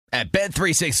At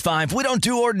Bet365, we don't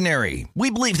do ordinary. We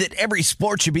believe that every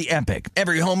sport should be epic.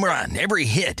 Every home run, every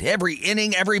hit, every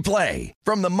inning, every play.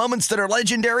 From the moments that are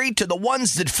legendary to the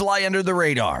ones that fly under the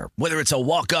radar. Whether it's a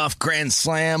walk-off grand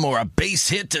slam or a base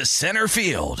hit to center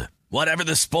field. Whatever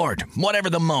the sport, whatever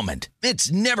the moment.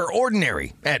 It's never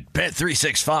ordinary at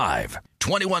Bet365.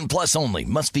 21 plus only.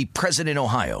 Must be present in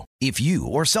Ohio. If you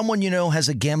or someone you know has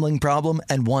a gambling problem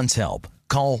and wants help,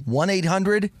 call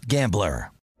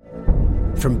 1-800-GAMBLER.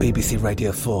 From BBC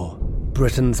Radio 4,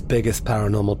 Britain's biggest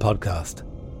paranormal podcast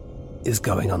is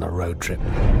going on a road trip.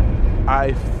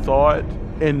 I thought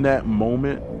in that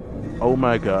moment, oh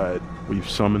my God, we've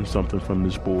summoned something from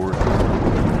this board.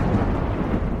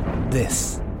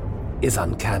 This is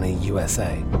Uncanny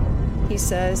USA. He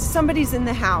says, somebody's in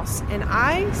the house, and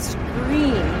I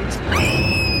screamed.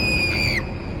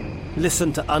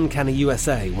 Listen to Uncanny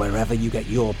USA wherever you get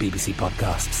your BBC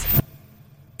podcasts,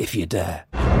 if you dare.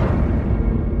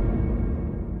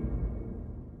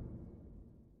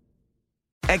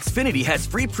 Xfinity has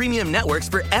free premium networks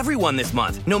for everyone this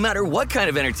month, no matter what kind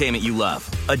of entertainment you love.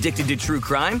 Addicted to true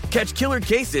crime? Catch killer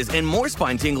cases and more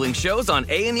spine-tingling shows on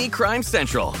A&E Crime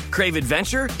Central. Crave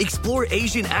adventure? Explore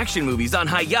Asian action movies on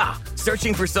Hi-YAH.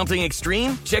 Searching for something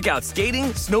extreme? Check out skating,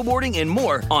 snowboarding, and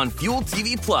more on Fuel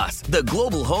TV Plus, the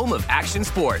global home of action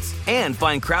sports. And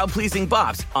find crowd-pleasing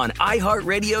bops on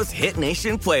iHeartRadio's Hit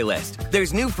Nation playlist.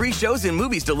 There's new free shows and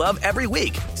movies to love every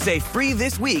week. Say free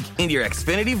this week in your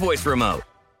Xfinity voice remote.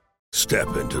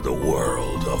 Step into the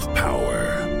world of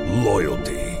power,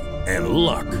 loyalty, and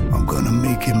luck. I'm gonna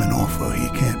make him an offer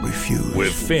he can't refuse.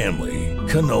 With family,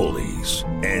 cannolis,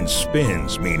 and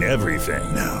spins mean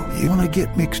everything. Now, you wanna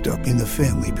get mixed up in the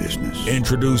family business.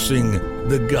 Introducing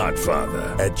The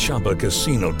Godfather at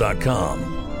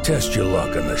ChumbaCasino.com. Test your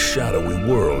luck in the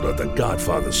shadowy world of The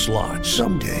Godfather slot.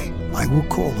 Someday, I will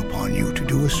call upon you to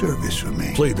do a service for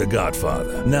me. Play The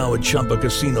Godfather, now at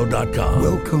ChumbaCasino.com.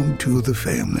 Welcome to the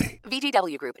family.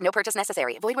 VGW Group. No purchase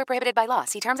necessary. Void where prohibited by law.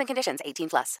 See terms and conditions. 18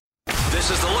 plus. This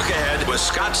is The Look Ahead with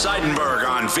Scott Seidenberg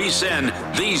on VSiN,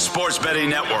 the Sports Betting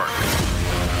Network.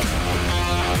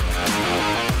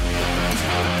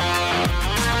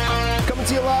 Coming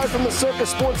to you live from the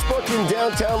Circus Sportsbook in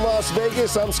downtown Las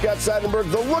Vegas. I'm Scott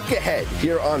Seidenberg. The Look Ahead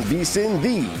here on VSiN,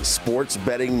 the Sports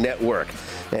Betting Network.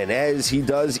 And as he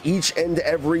does each and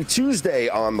every Tuesday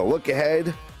on The Look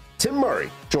Ahead, Tim Murray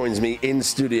joins me in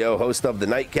studio, host of The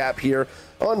Nightcap here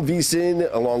on VSiN,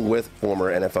 along with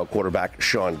former NFL quarterback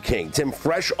Sean King. Tim,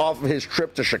 fresh off of his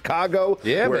trip to Chicago,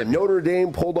 where Notre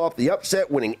Dame pulled off the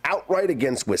upset, winning outright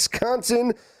against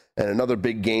Wisconsin. And another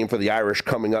big game for the Irish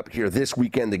coming up here this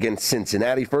weekend against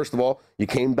Cincinnati. First of all, you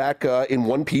came back in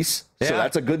one piece, so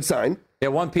that's a good sign. Yeah,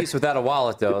 one piece without a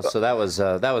wallet, though, so that was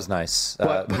nice.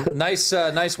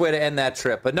 Nice way to end that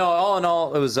trip. But no, all in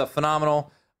all, it was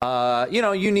phenomenal.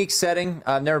 Unique setting.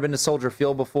 I've never been to Soldier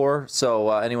Field before, so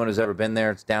anyone who's ever been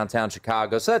there, it's downtown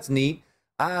Chicago, so that's neat.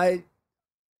 It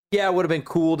would have been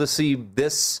cool to see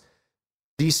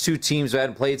these two teams who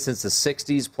hadn't played since the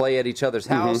 60s play at each other's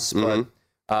house, but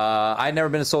I'd never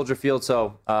been to Soldier Field,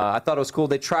 so I thought it was cool.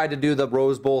 They tried to do the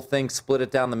Rose Bowl thing, split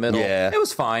it down the middle. Yeah. It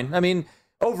was fine. I mean,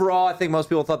 overall, I think most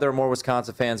people thought there were more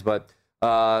Wisconsin fans, but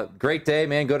great day,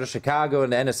 man. Go to Chicago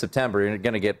in the end of September. You're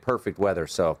going to get perfect weather,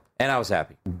 and I was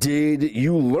happy. Did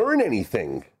you learn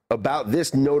anything about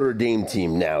this Notre Dame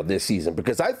team now this season?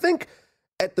 Because I think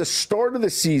at the start of the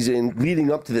season,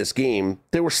 leading up to this game,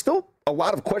 there were still a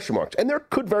lot of question marks, and there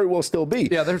could very well still be.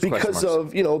 Yeah, there's because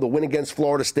of, the win against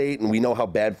Florida State, and we know how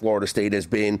bad Florida State has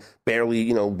been,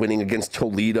 barely, winning against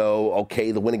Toledo.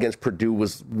 Okay, the win against Purdue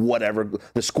was whatever.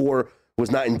 The score was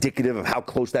not indicative of how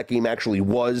close that game actually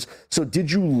was. So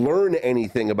did you learn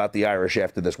anything about the Irish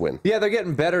after this win? Yeah, they're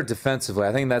getting better defensively.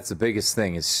 I think that's the biggest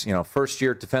thing is,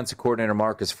 first-year defensive coordinator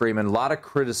Marcus Freeman, a lot of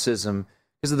criticism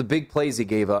because of the big plays he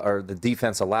gave, or the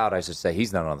defense allowed, I should say.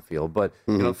 He's not on the field. But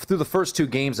through the first two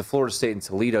games of Florida State and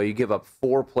Toledo, you give up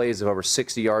 4 plays of over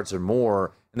 60 yards or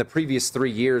more. In the previous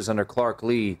 3 years under Clark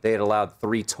Lee, they had allowed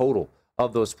 3 total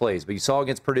of those plays. But you saw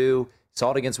against Purdue, saw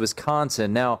it against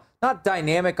Wisconsin. Now, not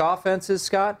dynamic offenses,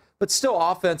 Scott, but still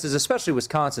offenses, especially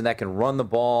Wisconsin, that can run the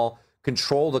ball,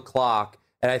 control the clock.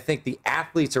 And I think the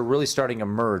athletes are really starting to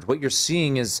emerge. What you're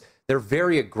seeing is they're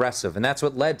very aggressive, and that's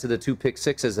what led to the 2 pick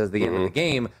sixes at the end of the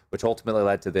game, which ultimately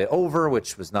led to the over,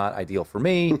 which was not ideal for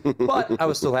me. But I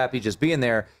was still happy just being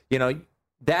there.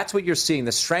 That's what you're seeing.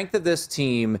 The strength of this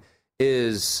team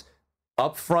is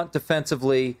up front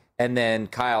defensively, and then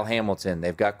Kyle Hamilton.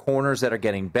 They've got corners that are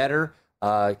getting better.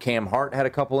 Cam Hart had a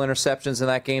couple interceptions in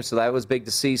that game, so that was big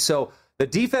to see. So the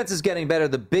defense is getting better.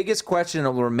 The biggest question, and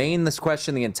it will remain this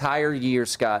question the entire year,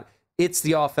 Scott, it's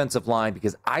the offensive line,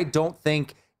 because I don't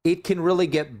think it can really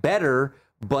get better,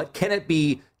 but can it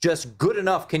be just good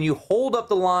enough? Can you hold up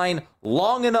the line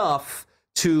long enough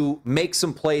to make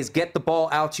some plays, get the ball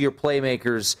out to your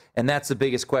playmakers? And that's the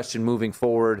biggest question moving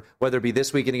forward, whether it be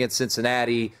this weekend against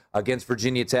Cincinnati, against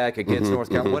Virginia Tech, against North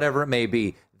Carolina, whatever it may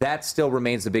be. That still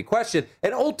remains the big question.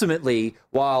 And ultimately,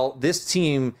 while this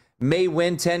team may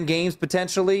win 10 games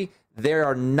potentially, they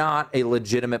are not a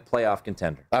legitimate playoff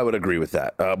contender. I would agree with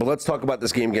that. But let's talk about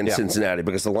this game against Cincinnati,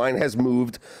 because the line has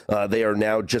moved. They are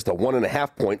now just a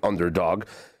 1.5-point underdog.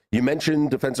 You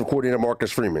mentioned defensive coordinator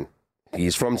Marcus Freeman.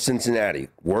 He's from Cincinnati,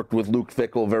 worked with Luke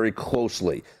Fickell very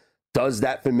closely. Does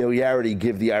that familiarity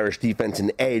give the Irish defense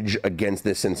an edge against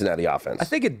this Cincinnati offense? I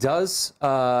think it does.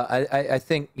 I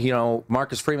think,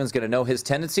 Marcus Freeman's going to know his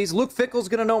tendencies. Luke Fickell's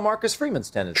going to know Marcus Freeman's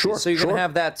tendencies. So you're going to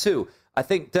have that too. I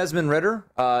think Desmond Ridder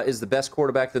is the best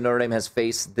quarterback that Notre Dame has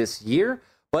faced this year.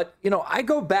 But, I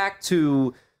go back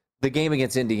to the game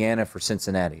against Indiana for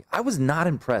Cincinnati. I was not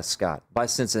impressed, Scott, by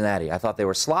Cincinnati. I thought they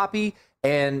were sloppy,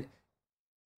 and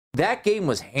that game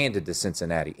was handed to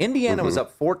Cincinnati. Indiana was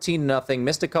up 14-0,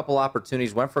 missed a couple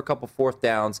opportunities, went for a couple fourth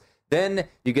downs. Then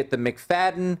you get the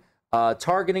McFadden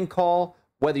targeting call.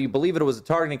 Whether you believe it was a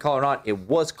targeting call or not, it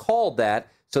was called that.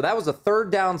 So that was a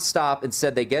third down stop.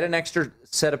 Instead, they get an extra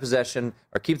set of possession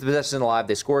or keep the possession alive.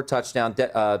 They score a touchdown.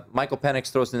 Michael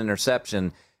Penix throws an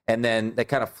interception, and then that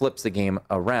kind of flips the game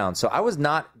around. So I was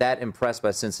not that impressed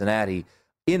by Cincinnati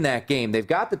in that game. They've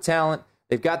got the talent.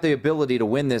 They've got the ability to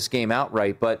win this game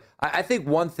outright. But I think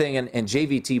one thing, and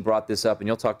JVT brought this up, and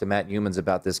you'll talk to Matt Humans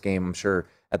about this game, I'm sure,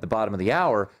 at the bottom of the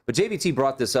hour. But JVT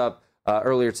brought this up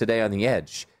earlier today on The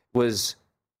Edge, was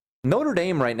Notre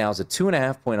Dame right now is a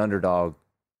 2.5-point underdog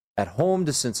at home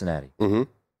to Cincinnati.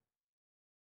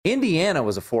 Indiana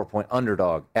was a 4-point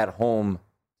underdog at home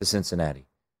to Cincinnati.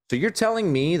 So you're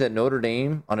telling me that Notre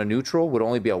Dame on a neutral would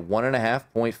only be a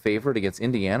 1.5-point favorite against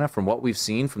Indiana from what we've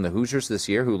seen from the Hoosiers this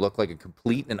year, who look like a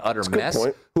complete and utter mess,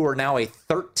 who are now a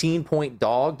 13-point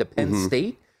dog to Penn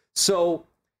State? So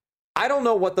I don't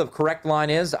know what the correct line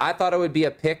is. I thought it would be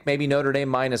a pick, maybe Notre Dame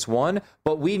 -1,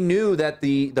 but we knew that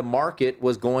the market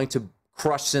was going to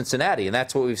crush Cincinnati, and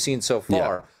that's what we've seen so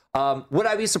far. Would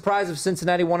I be surprised if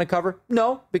Cincinnati won to cover?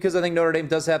 No, because I think Notre Dame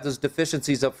does have those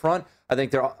deficiencies up front. I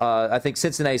think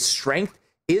Cincinnati's strength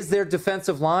is their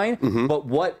defensive line. But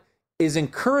what is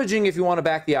encouraging, if you want to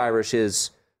back the Irish,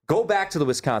 is go back to the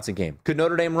Wisconsin game. Could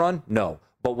Notre Dame run? No.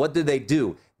 But what did they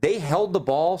do? They held the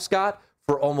ball, Scott,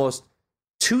 for almost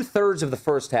 2/3 of the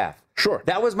first half. Sure.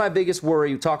 That was my biggest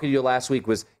worry talking to you last week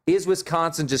was, is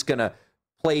Wisconsin just going to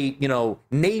play,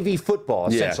 Navy football,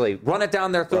 essentially, run it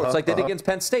down their throats like they did against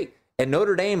Penn State? And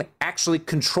Notre Dame actually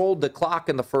controlled the clock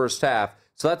in the first half.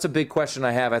 So that's a big question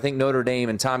I have. I think Notre Dame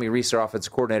and Tommy Rees, their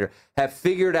offensive coordinator, have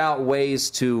figured out ways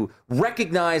to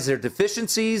recognize their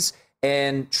deficiencies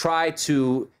and try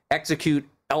to execute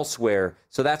elsewhere.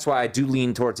 So that's why I do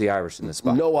lean towards the Irish in this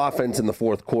spot. No offense in the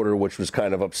fourth quarter, which was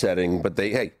kind of upsetting, but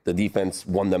the defense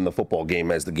won them the football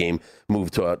game as the game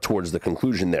moved towards the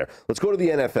conclusion there. Let's go to the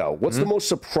NFL. What's the most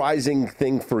surprising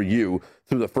thing for you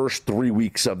through the first 3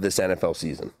 weeks of this NFL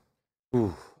season?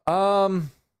 I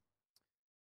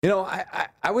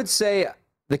would say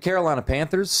the Carolina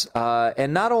Panthers,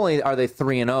 and not only are they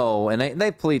 3-0, and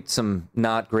they played some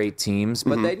not great teams,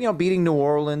 but they, beating New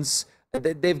Orleans.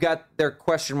 They've got their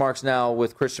question marks now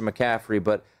with Christian McCaffrey,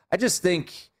 but I just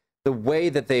think the way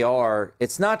that they are,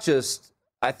 it's not just,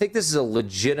 I think this is a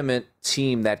legitimate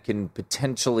team that can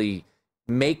potentially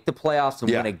make the playoffs and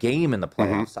win a game in the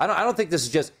playoffs. I don't think this is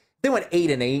just, they went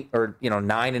 8-8 or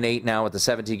 9-8 now with the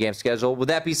 17-game schedule. Would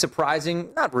that be surprising?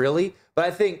 Not really, but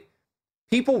I think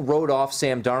people wrote off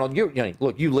Sam Darnold.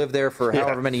 Look, you lived there for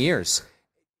however many years.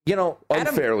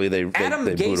 Unfairly, Adam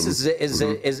they Gase is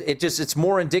it's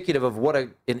more indicative of what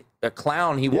a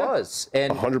clown he was.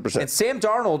 And 100%. And Sam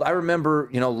Darnold, I remember,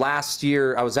 last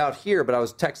year I was out here, but I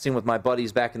was texting with my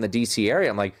buddies back in the DC area.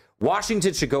 I'm like,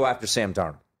 Washington should go after Sam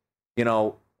Darnold.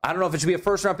 I don't know if it should be a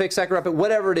first-round pick, second-round pick,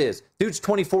 whatever it is. Dude's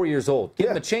 24 years old. Give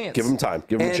him a chance. Give him time.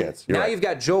 Give him a chance. Now you've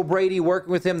got Joe Brady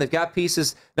working with him. They've got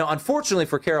pieces. Now, unfortunately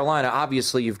for Carolina,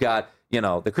 obviously you've got,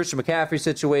 the Christian McCaffrey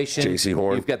situation. J.C.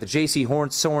 Horn. You've got the J.C. Horn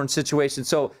situation.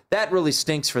 So that really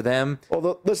stinks for them.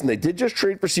 Well, listen, they did just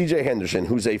trade for C.J. Henderson,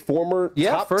 who's a former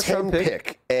top 10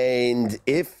 pick. And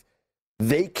if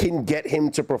they can get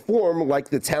him to perform like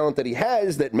the talent that he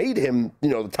has that made him,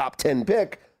 the top 10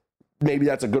 pick, maybe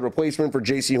that's a good replacement for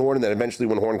J.C. Horn, and then eventually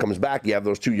when Horn comes back, you have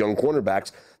those two young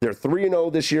cornerbacks. They're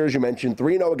 3-0 this year, as you mentioned,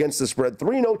 3-0 against the spread,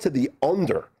 3-0 to the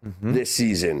under this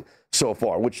season. so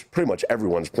far, which pretty much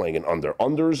everyone's playing an under.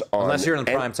 Unders on unless you're in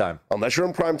prime time. Unless you're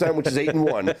in prime time, which is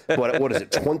 8-1. But what is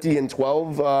it,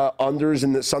 20-12 unders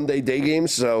in the Sunday day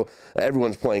games? So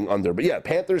everyone's playing under. But yeah,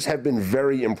 Panthers have been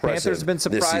very impressive. Panthers have been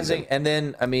surprising. And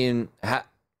then, I mean,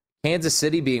 Kansas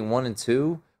City being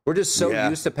 1-2. We're just so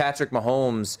used to Patrick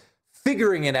Mahomes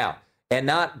figuring it out and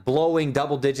not blowing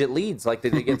double-digit leads like they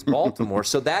did against Baltimore.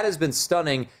 So that has been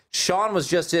stunning. Sean was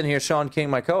just in here, Sean King,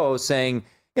 my co-host, saying,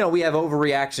 we have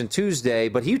overreaction Tuesday,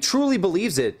 but he truly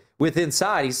believes it with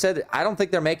inside. He said, I don't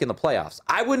think they're making the playoffs.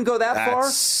 I wouldn't go that far.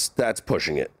 That's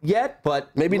pushing it. Yet, but...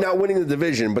 Maybe not winning the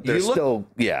division, but they're still,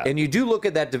 And you do look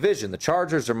at that division. The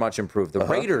Chargers are much improved. The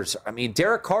Raiders, I mean,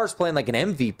 Derek Carr's playing like an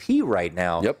MVP right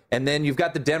now. Yep. And then you've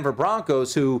got the Denver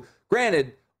Broncos, who,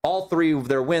 granted, all three of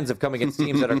their wins have come against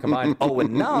teams that are combined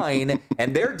 0-9,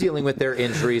 and they're dealing with their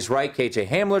injuries, right? KJ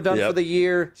Hamler done for the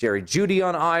year, Jerry Jeudy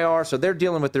on IR, so they're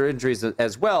dealing with their injuries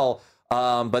as well.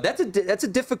 But that's a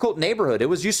difficult neighborhood.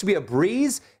 It used to be a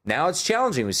breeze. Now it's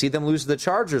challenging. We see them lose to the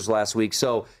Chargers last week.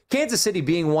 So Kansas City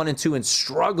being 1-2 and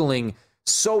struggling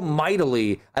so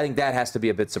mightily, I think that has to be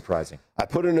a bit surprising. I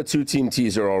put in a 2-team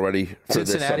teaser already for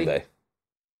Cincinnati? this Sunday.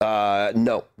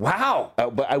 No. Wow.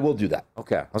 But I will do that.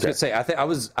 Okay. I was going to say, I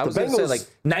was going to say like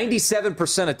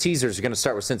 97% of teasers are going to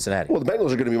start with Cincinnati. Well, the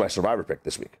Bengals are going to be my survivor pick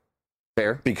this week.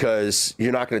 Fair. Because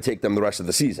you're not going to take them the rest of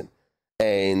the season.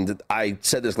 And I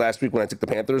said this last week when I took the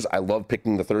Panthers. I love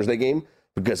picking the Thursday game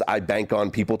because I bank on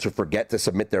people to forget to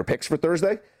submit their picks for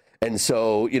Thursday. And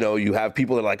so, you have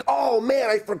people that are like, oh, man,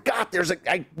 I forgot.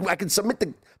 I can submit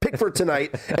the pick for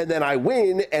tonight. And then I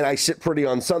win and I sit pretty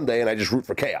on Sunday and I just root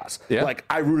for chaos. Yeah. Like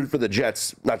I rooted for the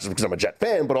Jets, not just because I'm a Jet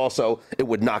fan, but also it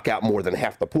would knock out more than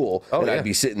half the pool. I'd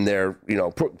be sitting there,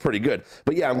 pretty good.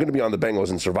 But yeah, I'm going to be on the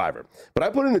Bengals and Survivor. But I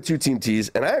put in a 2-team tease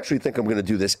and I actually think I'm going to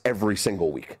do this every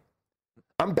single week.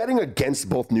 I'm betting against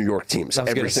both New York teams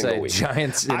every single week.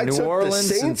 Giants in New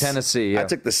Orleans and Tennessee. Yeah. I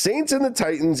took the Saints and the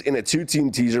Titans in a 2-team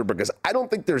teaser because I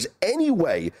don't think there's any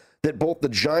way that both the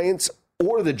Giants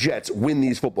or the Jets win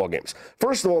these football games.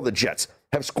 First of all, the Jets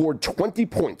have scored 20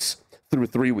 points through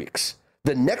 3 weeks.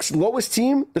 The next lowest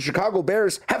team, the Chicago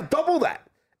Bears, have double that.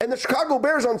 And the Chicago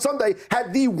Bears on Sunday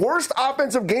had the worst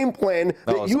offensive game plan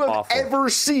that you have ever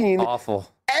seen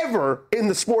ever in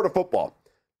the sport of football.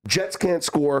 Jets can't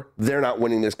score. They're not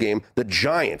winning this game. The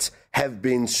Giants have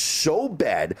been so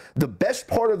bad. The best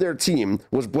part of their team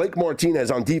was Blake Martinez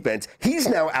on defense. He's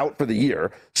now out for the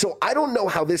year. So I don't know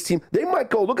how this team, they might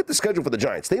go, look at the schedule for the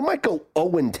Giants. They might go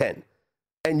 0-10.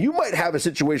 And you might have a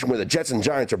situation where the Jets and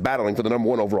Giants are battling for the number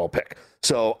 1 overall pick.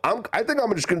 So I think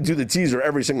I'm just going to do the teaser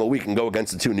every single week and go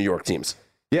against the 2 New York teams.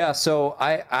 Yeah, so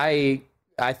I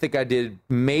think I did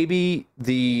maybe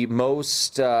the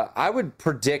most, I would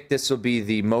predict this will be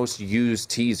the most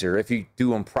used teaser if you do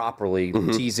them properly,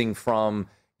 teasing from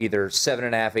either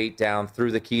 7.5, 8 down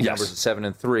through the key numbers of 7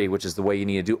 and 3, which is the way you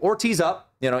need to do, or tease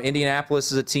up.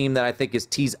 Indianapolis is a team that I think is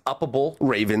tease upable.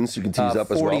 Ravens, you can tease up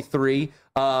 43. as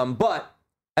well. But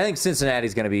I think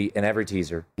Cincinnati's going to be in every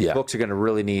teaser. Yeah. Books are going to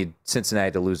really need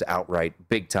Cincinnati to lose outright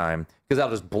big time because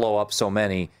that'll just blow up so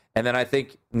many. And then I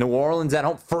think New Orleans at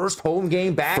home, first home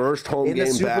game back. In the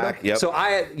Super Bowl. Yep. So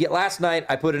last night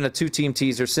I put in a 2-team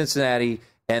teaser, Cincinnati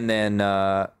and then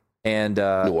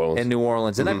New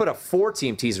Orleans. And I put a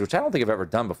 4-team teaser, which I don't think I've ever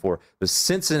done before. It was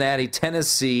Cincinnati,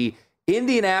 Tennessee,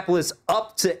 Indianapolis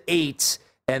up to 8,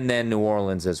 and then New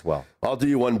Orleans as well. I'll do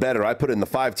you one better. I put in the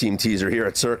 5-team teaser here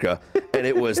at Circa, and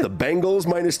it was the Bengals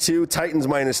 -2, Titans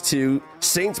 -2,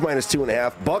 Saints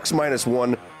 -2.5, Bucks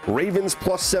 -1, Ravens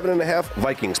 +7.5,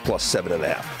 Vikings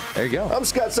 +7.5. There you go. I'm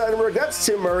Scott Seidenberg. That's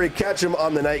Tim Murray. Catch him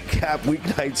on the Nightcap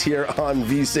weeknights here on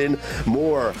VSiN.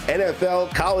 More NFL,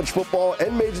 college football,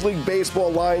 and Major League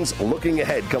Baseball lines looking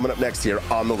ahead coming up next here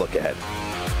on The Look Ahead.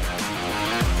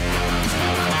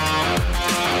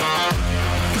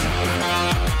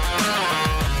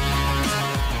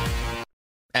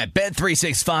 At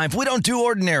Bet365, we don't do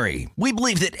ordinary. We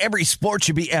believe that every sport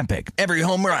should be epic. Every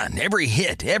home run, every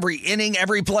hit, every inning,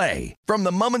 every play. From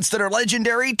the moments that are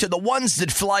legendary to the ones that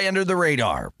fly under the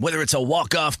radar. Whether it's a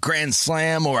walk-off grand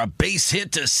slam or a base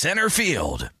hit to center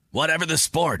field. Whatever the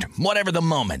sport, whatever the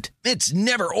moment. It's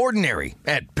never ordinary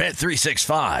at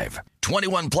Bet365.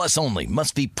 21 plus only.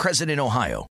 Must be present in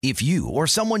Ohio. If you or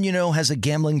someone you know has a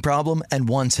gambling problem and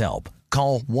wants help,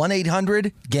 call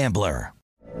 1-800-GAMBLER.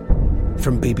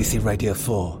 From BBC Radio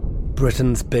 4,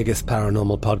 Britain's biggest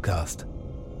paranormal podcast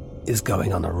is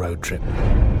going on a road trip.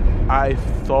 I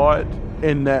thought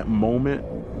in that moment,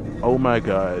 oh my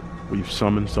God, we've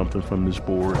summoned something from this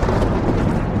board.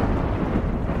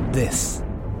 This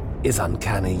is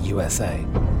Uncanny USA.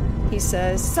 He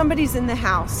says, somebody's in the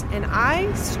house, and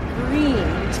I screamed.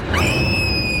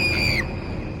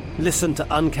 Listen to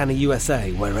Uncanny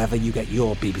USA wherever you get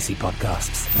your BBC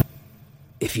podcasts,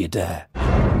 if you dare.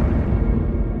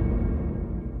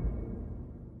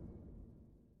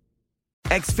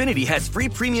 Xfinity has free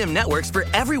premium networks for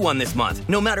everyone this month,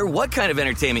 no matter what kind of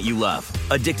entertainment you love.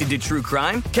 Addicted to true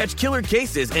crime? Catch killer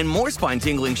cases and more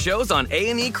spine-tingling shows on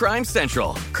A&E Crime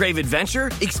Central. Crave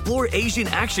adventure? Explore Asian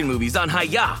action movies on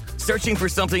Hi-YAH. Searching for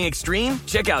something extreme?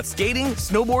 Check out skating,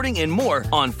 snowboarding, and more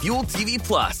on Fuel TV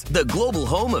Plus, the global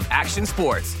home of action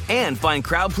sports. And find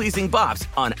crowd-pleasing bops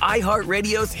on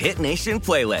iHeartRadio's Hit Nation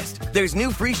playlist. There's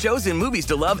new free shows and movies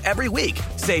to love every week.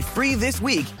 Say free this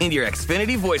week in your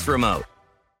Xfinity voice remote.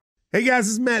 Hey guys,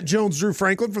 this is Matt Jones, Drew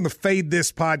Franklin from the Fade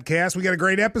This podcast. We got a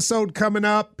great episode coming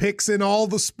up, picks in all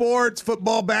the sports,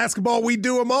 football, basketball, we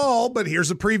do them all, but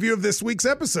here's a preview of this week's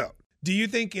episode. Do you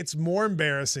think it's more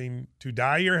embarrassing to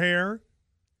dye your hair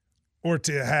or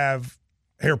to have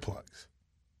hair plugs?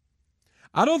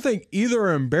 I don't think either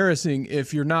are embarrassing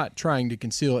if you're not trying to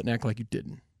conceal it and act like you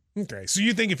didn't. Okay, so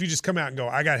you think if you just come out and go,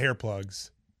 I got hair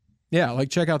plugs. Yeah, like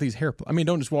check out these hair plugs. I mean,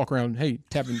 don't just walk around, hey,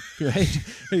 tapping,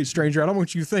 hey, stranger, I don't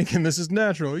want you thinking this is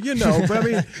natural. You know, but I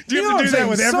mean, do you have to do that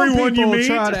with everyone you meet?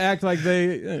 Try to act like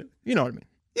they, you know what I mean?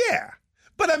 Yeah.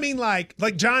 But I mean, like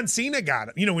John Cena got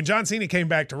it. You know, when John Cena came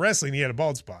back to wrestling, he had a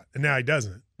bald spot, and now he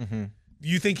doesn't. Mm-hmm.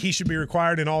 You think he should be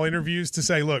required in all interviews to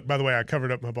say, look, by the way, I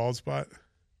covered up my bald spot?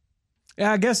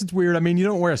 Yeah, I guess it's weird. I mean, you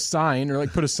don't wear a sign or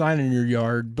like put a sign in your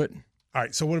yard, but. All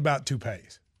right, so what about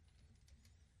toupees?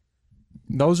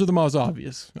 Those are the most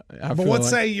obvious. But let's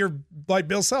say you're like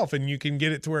Bill Self and you can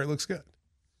get it to where it looks good.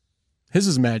 His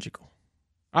is magical.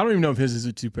 I don't even know if his is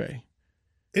a toupee.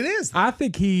 It is. I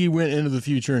think he went into the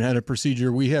future and had a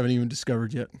procedure we haven't even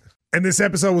discovered yet. And this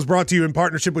episode was brought to you in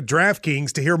partnership with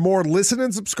DraftKings. To hear more, listen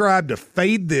and subscribe to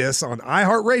Fade This on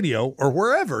iHeartRadio or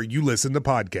wherever you listen to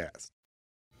podcasts.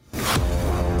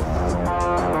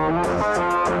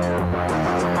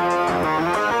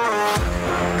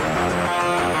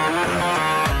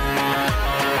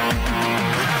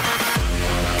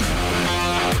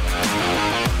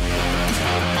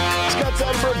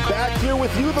 Back here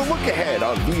with you, the look ahead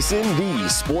on VSiN, the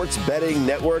Sports Betting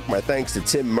Network. My thanks to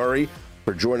Tim Murray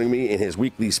for joining me in his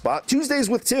weekly spot. Tuesdays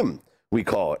with Tim, we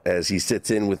call it, as he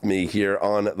sits in with me here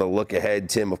on the look ahead.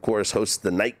 Tim, of course, hosts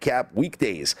the Nightcap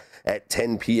weekdays at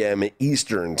 10 p.m.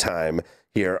 Eastern time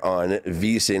here on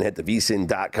VSiN. Head to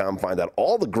vsin.com, find out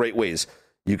all the great ways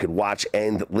you can watch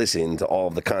and listen to all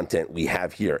of the content we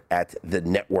have here at the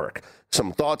network.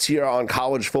 Some thoughts here on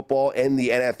college football and the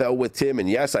NFL with Tim. And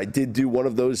yes, I did do one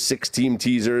of those 6-team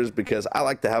teasers because I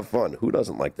like to have fun. Who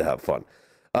doesn't like to have fun?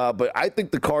 But I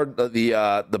think the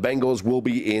Bengals will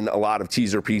be in a lot of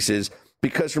teaser pieces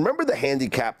because remember the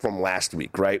handicap from last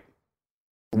week, right?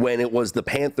 When it was the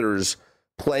Panthers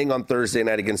playing on Thursday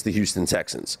night against the Houston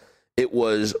Texans. It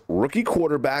was rookie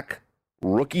quarterback,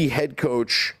 rookie head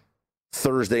coach,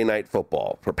 Thursday night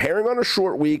football. Preparing on a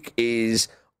short week is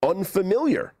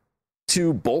unfamiliar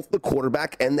to both the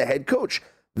quarterback and the head coach.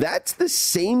 That's the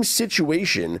same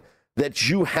situation that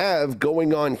you have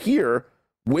going on here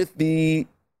with the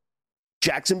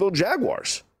Jacksonville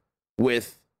Jaguars,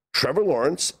 with Trevor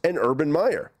Lawrence and Urban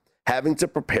Meyer having to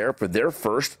prepare for their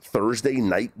first Thursday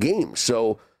night game.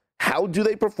 So how do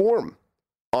they perform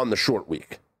on the short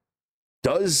week?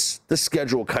 Does the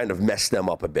schedule kind of mess them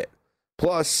up a bit?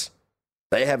 Plus,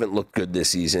 they haven't looked good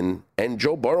this season, and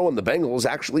Joe Burrow and the Bengals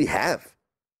actually have.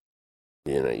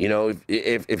 You know,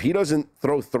 if he doesn't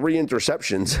throw 3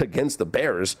 interceptions against the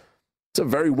Bears, it's a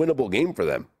very winnable game for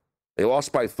them. They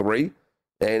lost by 3,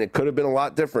 and it could have been a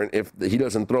lot different if he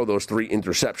doesn't throw those 3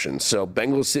 interceptions. So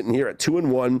Bengals sitting here at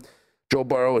 2-1. Joe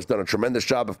Burrow has done a tremendous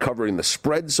job of covering the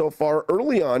spread so far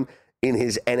early on in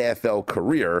his NFL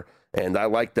career, and I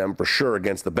like them for sure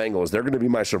against the Bengals. They're going to be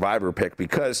my survivor pick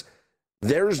because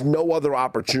there's no other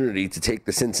opportunity to take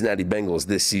the Cincinnati Bengals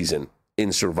this season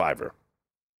in Survivor.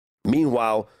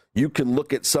 Meanwhile, you can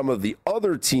look at some of the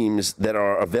other teams that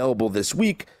are available this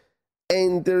week,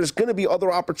 and there's going to be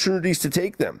other opportunities to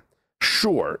take them.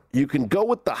 Sure, you can go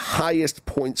with the highest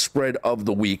point spread of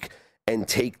the week and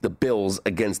take the Bills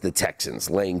against the Texans,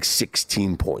 laying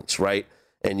 16 points, right?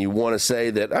 And you want to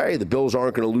say that, all right, the Bills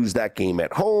aren't going to lose that game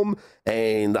at home,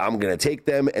 and I'm going to take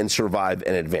them and survive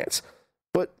and advance.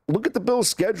 But look at the Bills'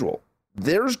 schedule.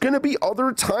 There's going to be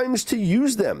other times to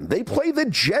use them. They play the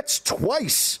Jets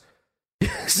twice.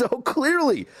 So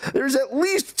clearly, there's at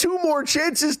least 2 more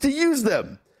chances to use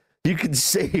them. You can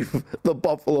save the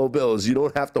Buffalo Bills. You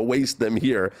don't have to waste them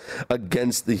here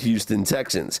against the Houston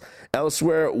Texans.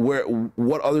 Elsewhere,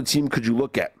 what other team could you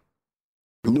look at?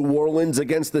 New Orleans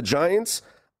against the Giants,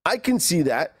 I can see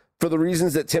that for the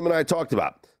reasons that Tim and I talked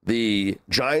about. The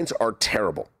Giants are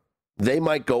terrible. They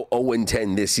might go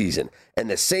 0-10 this season. And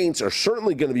the Saints are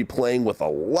certainly going to be playing with a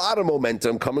lot of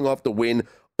momentum coming off the win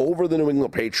over the New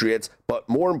England Patriots, but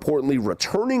more importantly,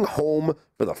 returning home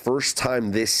for the first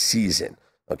time this season.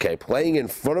 Okay, playing in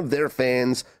front of their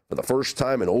fans for the first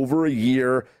time in over a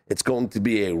year. It's going to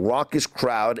be a raucous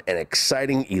crowd, an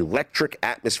exciting, electric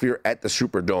atmosphere at the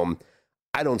Superdome.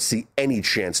 I don't see any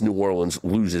chance New Orleans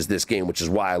loses this game, which is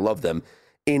why I love them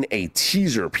in a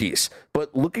teaser piece.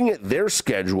 But looking at their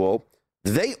schedule,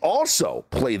 they also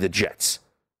play the Jets.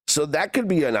 So that could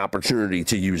be an opportunity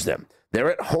to use them.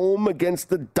 They're at home against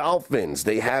the Dolphins.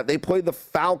 They play the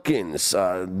Falcons.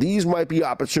 These might be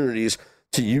opportunities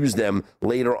to use them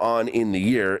later on in the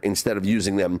year instead of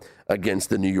using them against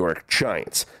the New York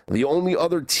Giants. The only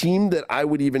other team that I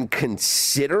would even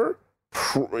consider,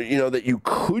 that you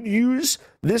could use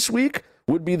this week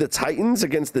would be the Titans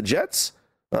against the Jets.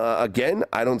 Again,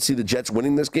 I don't see the Jets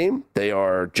winning this game. They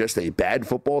are just a bad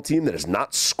football team that is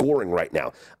not scoring right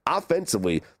now.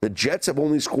 Offensively, the Jets have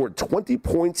only scored 20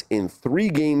 points in 3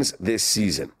 games this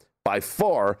season. By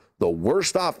far, the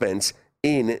worst offense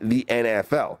in the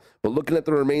NFL. But looking at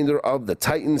the remainder of the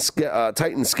Titans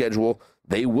schedule,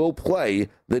 they will play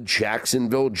the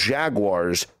Jacksonville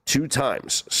Jaguars 2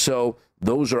 times. So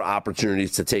those are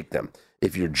opportunities to take them.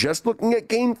 If you're just looking at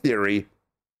game theory,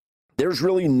 there's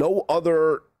really no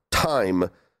other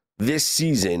time this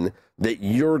season that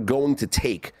you're going to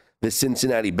take the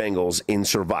Cincinnati Bengals in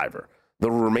Survivor.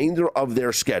 The remainder of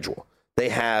their schedule, they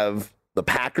have the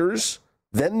Packers,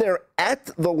 then they're at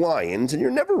the Lions, and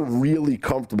you're never really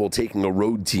comfortable taking a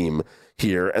road team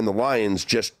here, and the Lions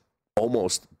just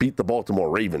almost beat the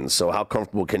Baltimore Ravens, so how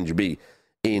comfortable can you be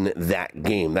in that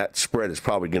game? That spread is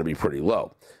probably going to be pretty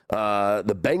low.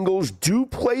 The Bengals do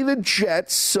play the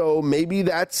Jets, so maybe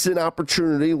that's an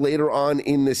opportunity later on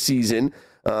in the season,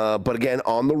 but again,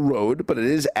 on the road, but it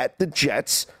is at the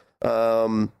Jets.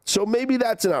 So maybe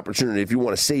that's an opportunity if you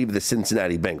want to save the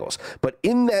Cincinnati Bengals. But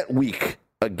in that week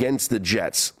against the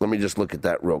Jets, let me just look at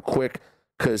that real quick,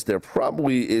 because there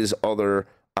probably is other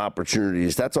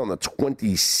opportunities. That's on the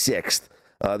 26th.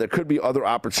 There could be other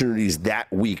opportunities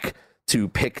that week to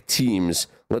pick teams.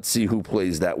 Let's see who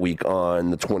plays that week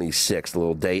on the 26th, a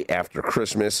little day after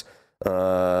Christmas.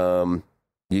 You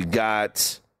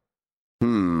got,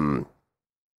 oh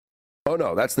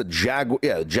no, that's the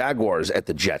Jaguars at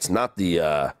the Jets, not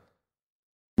the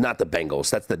Bengals.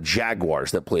 That's the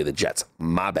Jaguars that play the Jets.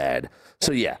 My bad.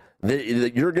 So yeah,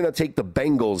 you're going to take the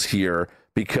Bengals here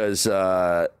because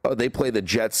they play the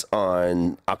Jets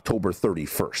on October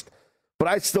 31st. But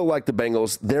I still like the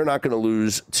Bengals. They're not going to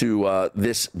lose to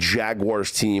this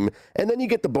Jaguars team. And then you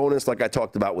get the bonus, like I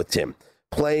talked about with Tim.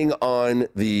 Playing on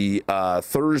the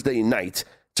Thursday night,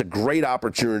 it's a great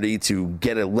opportunity to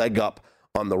get a leg up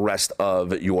on the rest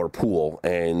of your pool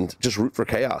and just root for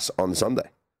chaos on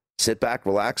Sunday. Sit back,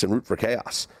 relax, and root for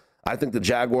chaos. I think the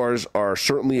Jaguars are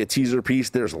certainly a teaser piece.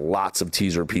 There's lots of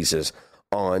teaser pieces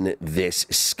on this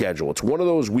schedule. It's one of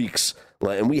those weeks,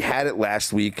 and we had it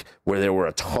last week where there were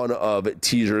a ton of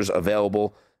teasers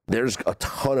available. There's a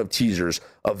ton of teasers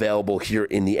available here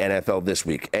in the NFL this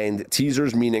week. And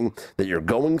teasers meaning that you're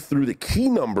going through the key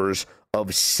numbers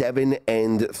of 7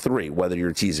 and 3, whether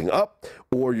you're teasing up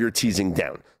or you're teasing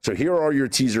down. So here are your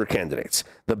teaser candidates.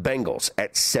 The Bengals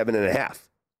at 7.5.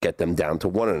 Get them down to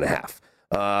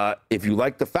 1.5. If you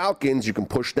like the Falcons, you can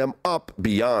push them up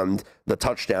beyond the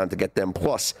touchdown to get them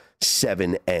plus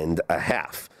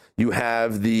 7.5. You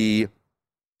have the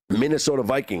Minnesota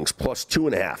Vikings plus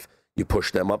 2.5. You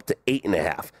push them up to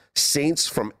 8.5. Saints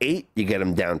from 8, you get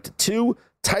them down to 2.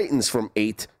 Titans from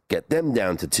 8, get them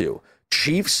down to 2.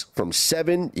 Chiefs from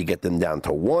 7, you get them down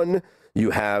to 1.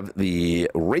 You have the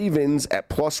Ravens at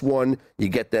plus 1, you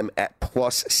get them at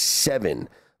plus 7.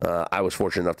 I was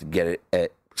fortunate enough to get it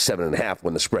at 7.5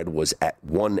 when the spread was at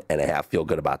 1.5. Feel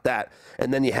good about that.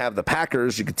 And then you have the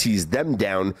Packers. You could tease them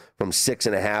down from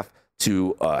 6.5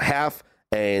 to 0.5,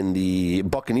 and the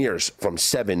Buccaneers from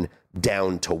 7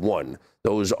 down to 1.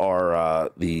 Those are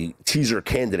the teaser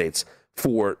candidates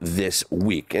for this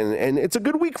week, and it's a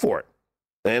good week for it.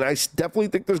 And I definitely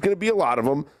think there's going to be a lot of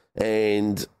them,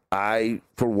 and I,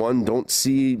 for one, don't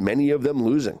see many of them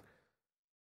losing.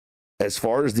 As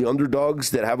far as the underdogs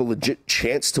that have a legit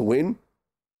chance to win,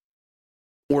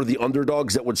 or the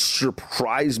underdogs that would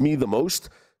surprise me the most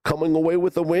coming away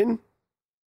with a win,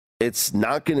 it's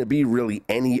not going to be really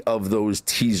any of those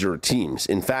teaser teams.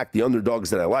 In fact, the underdogs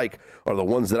that I like are the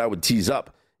ones that I would tease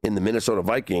up in the Minnesota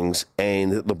Vikings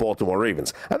and the Baltimore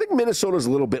Ravens. I think Minnesota's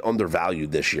a little bit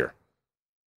undervalued this year.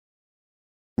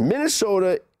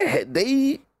 Minnesota,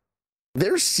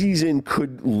 their season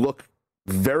could look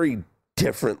very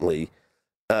differently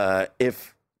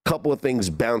if a couple of things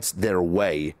bounced their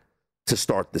way to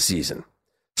start the season.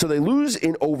 So they lose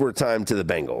in overtime to the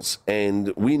Bengals,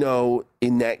 and we know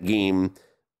in that game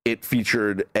it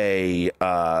featured a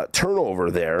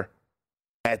turnover there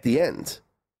at the end.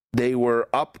 They were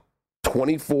up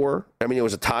 24. I mean, it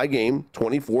was a tie game,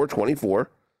 24-24,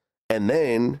 and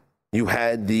then you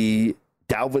had the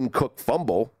Dalvin Cook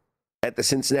fumble at the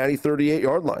Cincinnati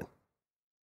 38-yard line.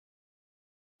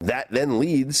 That then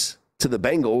leads to the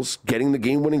Bengals getting the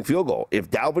game-winning field goal. If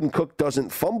Dalvin Cook doesn't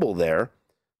fumble there,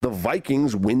 the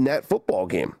Vikings win that football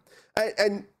game.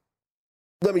 And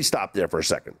let me stop there for a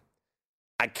second.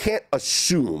 I can't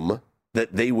assume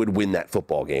that they would win that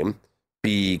football game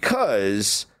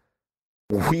because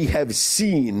we have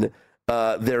seen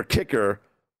their kicker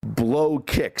blow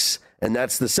kicks. And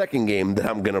that's the second game that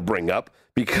I'm going to bring up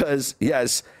because,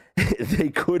 yes, they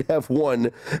could have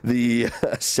won the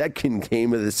second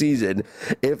game of the season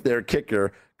if their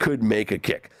kicker could make a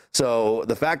kick. So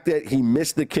the fact that he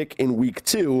missed the kick in week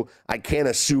 2, I can't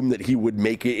assume that he would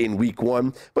make it in week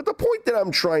 1. But the point that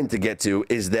I'm trying to get to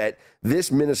is that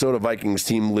this Minnesota Vikings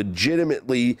team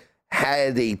legitimately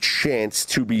had a chance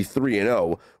to be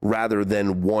 3-0 rather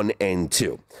than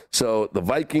 1-2. So the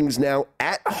Vikings now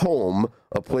at home,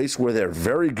 a place where they're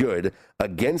very good,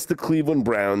 against the Cleveland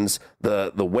Browns.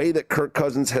 The way that Kirk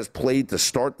Cousins has played to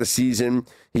start the season,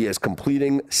 he is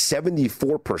completing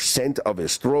 74% of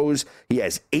his throws. He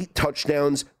has 8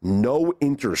 touchdowns, no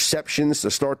interceptions to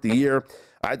start the year.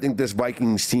 I think this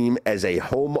Vikings team as a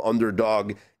home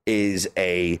underdog is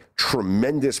a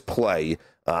tremendous play.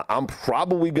 I'm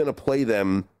probably going to play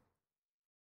them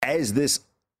as this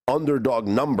underdog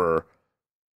number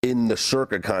in the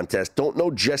Circa contest. Don't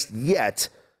know just yet.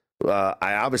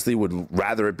 I obviously would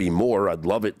rather it be more. I'd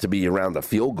love it to be around the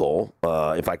field goal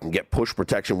if I can get push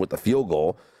protection with the field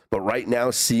goal. But right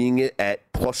now, seeing it at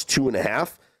plus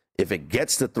 2.5, if it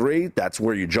gets to 3, that's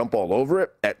where you jump all over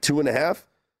it. At 2.5,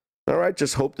 all right,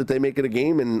 just hope that they make it a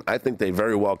game, and I think they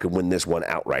very well could win this one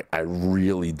outright. I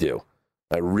really do.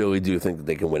 I really do think that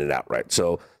they can win it outright.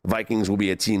 So Vikings will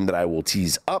be a team that I will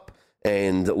tease up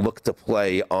and look to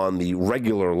play on the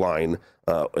regular line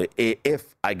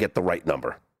if I get the right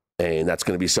number. And that's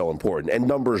going to be so important. And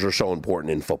numbers are so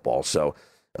important in football. So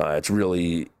it's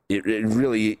really,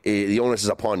 the onus is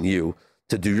upon you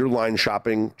to do your line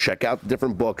shopping, check out the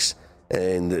different books,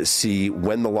 and see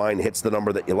when the line hits the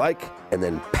number that you like, and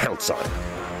then pounce on it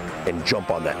and jump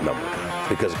on that number,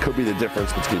 because it could be the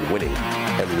difference between winning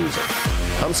and losing.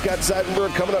 I'm Scott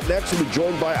Seidenberg. Coming up next, we'll be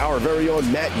joined by our very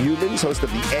own Matt Youmans, host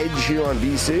of The Edge here on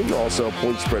VSiN, also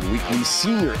Point Spread Weekly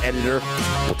senior editor.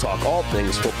 We'll talk all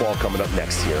things football coming up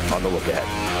next here on The Look Ahead.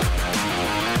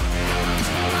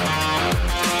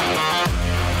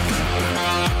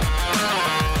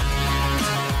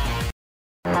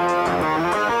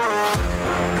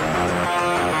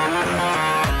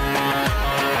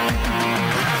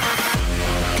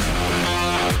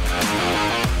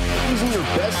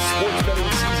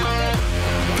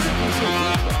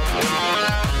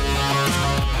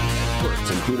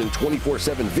 Including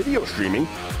 24/7 video streaming,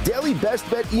 daily best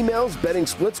bet emails, betting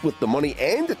splits with the money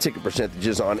and ticket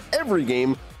percentages on every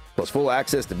game, plus full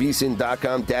access to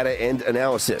VSiN.com data and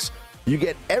analysis. You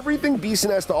get everything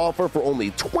VSiN has to offer for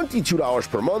only $22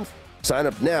 per month. Sign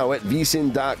up now at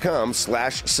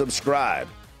VSiN.com/subscribe.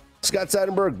 Scott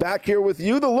Seidenberg back here with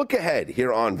you. The Look Ahead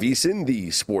here on VSiN,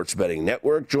 the Sports Betting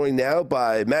Network. Joined now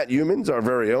by Matt Youmans, our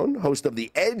very own, host of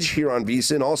The Edge here on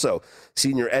VSiN, also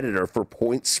senior editor for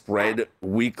Point Spread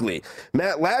Weekly.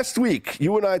 Matt, last week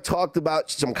you and I talked about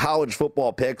some college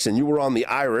football picks, and you were on the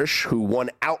Irish, who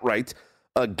won outright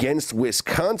against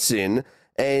Wisconsin.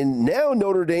 And now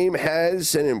Notre Dame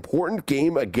has an important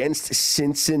game against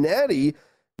Cincinnati,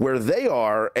 where they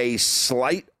are a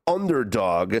slight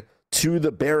underdog to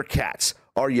the Bearcats.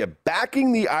 Are you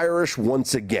backing the Irish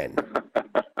once again?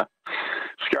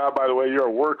 Scott, by the way, you're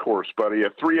a workhorse, buddy. A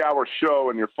 3-hour show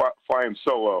and you're flying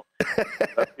solo.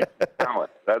 That takes some talent.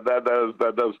 That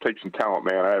does take some talent,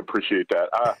 man. I appreciate that.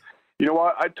 You know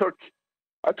what? I took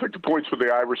the points for the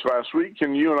Irish last week,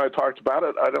 and you and I talked about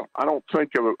it. I don't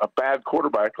think a bad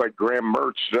quarterback like Graham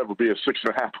Mertz should ever be a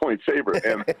 6.5-point favorite.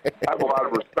 And I have a lot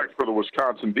of respect for the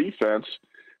Wisconsin defense.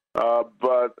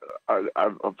 But I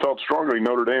felt strongly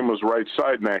Notre Dame was right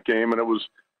side in that game, and it was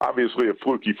obviously a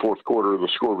fluky fourth quarter. The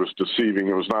score was deceiving.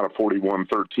 It was not a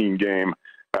 41-13 game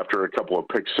after a couple of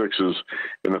pick sixes,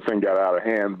 and the thing got out of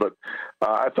hand. But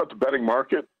I thought the betting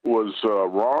market was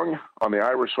wrong on the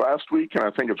Irish last week, and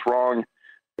I think it's wrong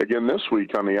again this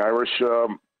week on the Irish.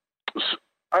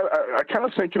 I kind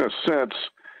of think in a sense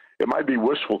it might be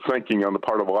wishful thinking on the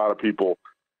part of a lot of people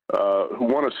who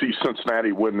want to see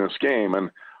Cincinnati win this game. And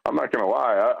I'm not going to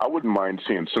lie, I wouldn't mind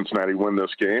seeing Cincinnati win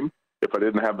this game if I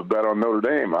didn't have a bet on Notre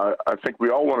Dame. I think we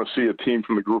all want to see a team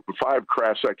from the Group of Five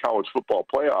crash that college football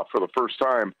playoff for the first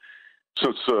time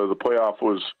since the playoff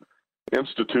was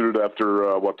instituted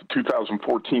after, the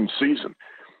 2014 season.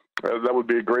 That would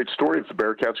be a great story if the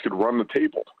Bearcats could run the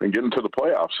table and get into the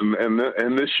playoffs.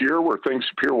 And this year, where things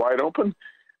appear wide open,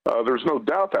 there's no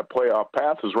doubt that playoff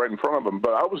path is right in front of them.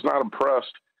 But I was not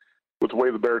impressed with the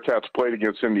way the Bearcats played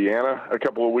against Indiana a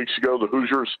couple of weeks ago. The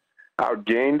Hoosiers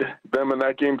outgained them in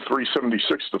that game,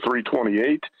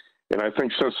 376-328. And I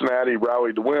think Cincinnati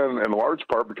rallied to win in large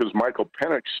part because Michael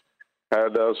Penix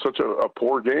had such a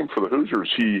poor game for the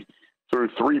Hoosiers. He threw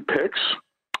 3 picks,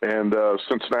 and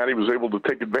Cincinnati was able to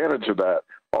take advantage of that.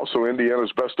 Also,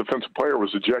 Indiana's best defensive player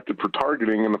was ejected for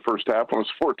targeting in the first half when it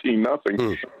was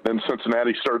 14-0. Then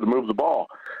Cincinnati started to move the ball.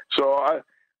 So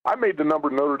I made the number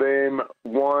Notre Dame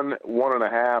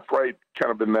 1.5, right,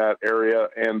 kind of in that area.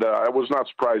 And I was not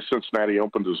surprised Cincinnati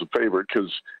opened as a favorite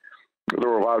because there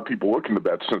were a lot of people looking to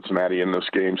bet Cincinnati in this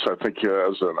game. So I think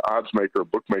as an odds maker,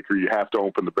 bookmaker, you have to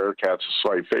open the Bearcats as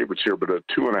slight favorites here. But at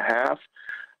 2.5,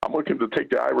 I'm looking to take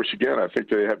the Irish again. I think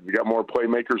they got more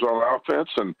playmakers on offense.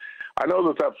 And I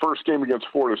know that first game against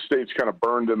Florida State's kind of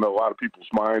burned into a lot of people's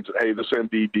minds that, hey, this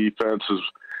ND defense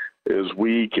is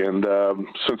weak, and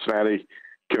Cincinnati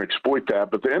can exploit that.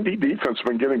 But the ND defense has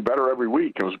been getting better every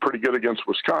week, and it was pretty good against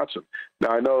Wisconsin.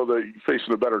 Now, I know that you're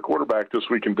facing a better quarterback this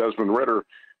week in Desmond Ridder,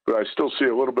 but I still see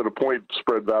a little bit of point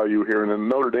spread value here. And the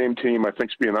Notre Dame team, I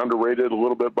think, is being underrated a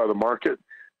little bit by the market.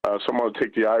 So I'm going to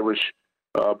take the Irish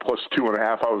plus 2.5.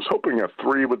 I was hoping a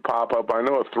 3 would pop up. I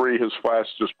know a 3 has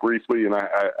flashed just briefly, and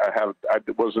I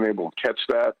wasn't able to catch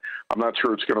that. I'm not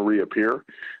sure it's going to reappear.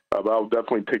 But I'll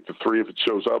definitely take the 3 if it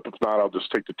shows up. If not, I'll just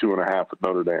take the 2.5 at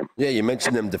Notre Dame. Yeah, you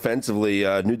mentioned them defensively.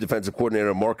 New defensive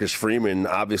coordinator Marcus Freeman,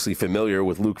 obviously familiar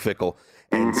with Luke Fickell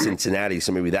and Cincinnati,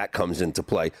 so maybe that comes into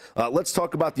play. Let's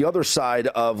talk about the other side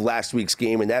of last week's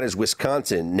game, and that is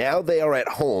Wisconsin. Now they are at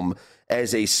home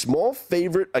as a small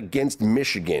favorite against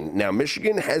Michigan. Now,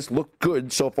 Michigan has looked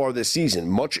good so far this season,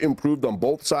 much improved on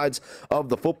both sides of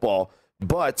the football,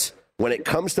 but when it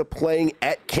comes to playing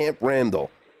at Camp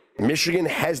Randall, Michigan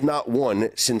has not won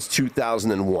since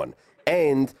 2001.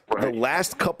 And the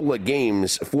last couple of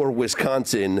games for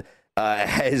Wisconsin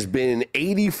has been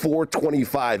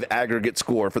 84-25 aggregate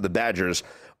score for the Badgers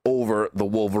over the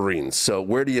Wolverines. So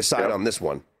where do you side on this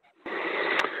one?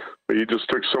 You just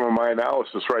took some of my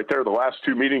analysis right there. The last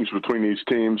 2 meetings between these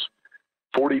teams,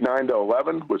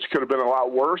 49-11, which could have been a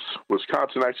lot worse.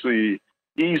 Wisconsin actually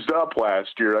eased up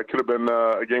last year. That could have been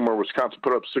a game where Wisconsin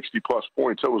put up 60-plus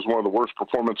points. That was one of the worst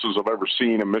performances I've ever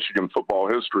seen in Michigan football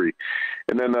history.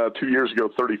 And then 2 years ago,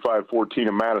 35-14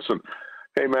 in Madison.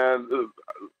 Hey, man,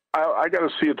 I got to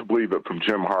see it to believe it from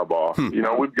Jim Harbaugh. You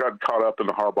know, we've got caught up in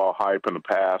the Harbaugh hype in the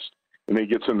past, and he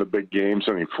gets into big games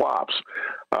and he flops.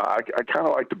 I kind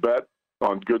of like to bet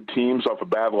on good teams off a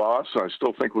bad loss. I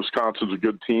still think Wisconsin's a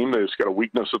good team. They just got a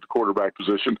weakness at the quarterback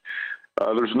position.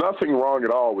 There's nothing wrong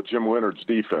at all with Jim Leonard's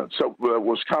defense. So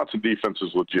Wisconsin defense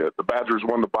is legit. The Badgers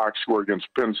won the box score against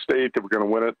Penn State. They were going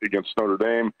to win it against Notre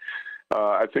Dame.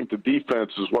 I think the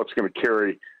defense is what's going to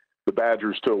carry the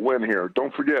Badgers to a win here.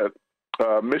 Don't forget,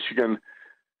 Michigan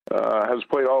has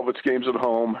played all of its games at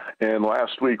home, and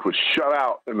last week was shut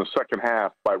out in the second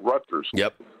half by Rutgers.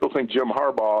 Yep. I still think Jim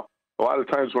Harbaugh, a lot of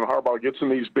times when Harbaugh gets in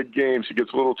these big games, he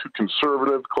gets a little too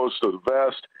conservative, close to the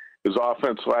vest. His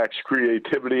offense lacks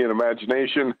creativity and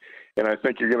imagination, and I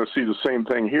think you're going to see the same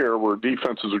thing here where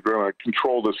defenses are going to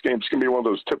control this game. It's going to be one of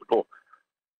those typical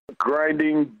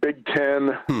grinding Big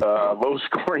Ten,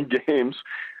 low-scoring games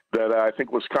that I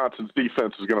think Wisconsin's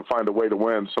defense is going to find a way to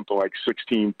win, something like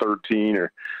 16-13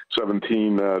 or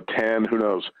 17-10, who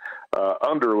knows.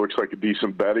 Under looks like a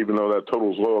decent bet, even though that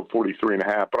total is low at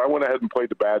 43.5. But I went ahead and played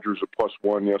the Badgers at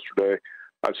 +1 yesterday.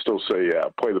 I'd still say, yeah,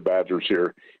 play the Badgers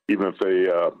here, even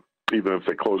if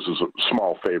they close as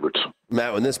small favorites.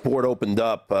 Matt, when this board opened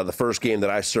up, the first game that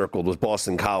I circled was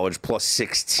Boston College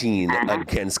 +16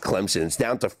 against Clemson. It's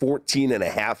down to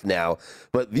 14.5 now.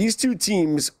 But these two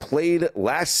teams played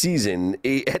last season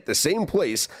at the same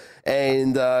place,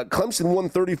 and Clemson won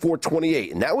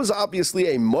 34-28. And that was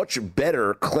obviously a much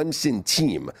better Clemson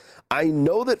team. I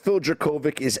know that Phil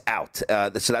Jurkovec is out,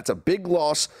 so that's a big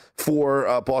loss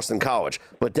for Boston College.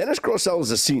 But Dennis Grosel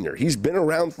is a senior. He's been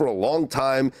around for a long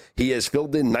time. He has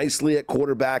filled in nicely at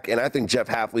quarterback, and I think Jeff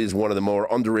Hafley is one of the more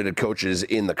underrated coaches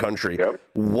in the country.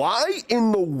 Why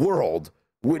in the world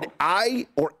would I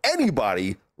or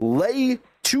anybody lay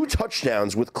 2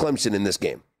 touchdowns with Clemson in this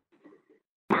game?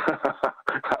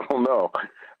 I don't know.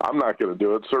 I'm not going to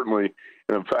do it. Certainly,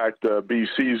 and in fact,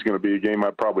 BC is going to be a game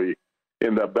I probably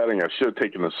end up betting. I should have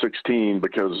taken the 16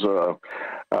 because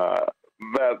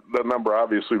that number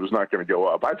obviously was not going to go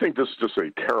up. I think this is just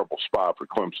a terrible spot for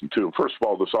Clemson, too. First of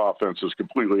all, this offense is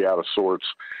completely out of sorts.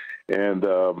 And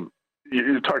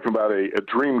you're talking about a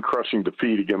dream-crushing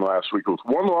defeat again last week. With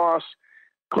 1 loss,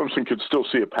 Clemson could still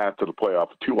see a path to the playoff.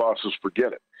 2 losses,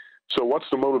 forget it. So what's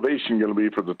the motivation going to be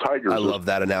for the Tigers? I love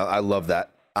that. I love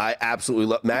that. I absolutely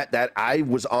love Matt. That I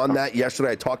was on that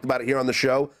yesterday. I talked about it here on the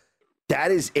show.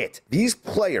 That is it. These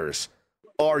players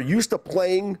are used to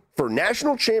playing for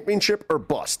national championship or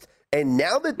bust, and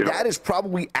now that that is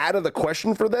probably out of the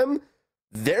question for them,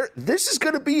 this is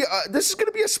going to be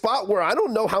a spot where I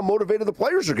don't know how motivated the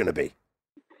players are going to be.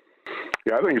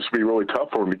 Yeah, I think it's going to be really tough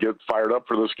for them to get fired up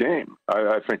for this game.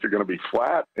 I think they're going to be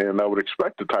flat, and I would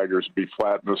expect the Tigers to be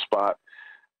flat in this spot.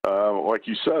 Like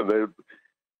you said,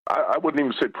 I wouldn't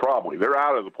even say probably. They're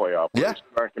out of the playoff. Yeah.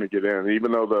 They're not going to get in,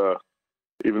 even though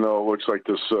it looks like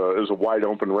this is a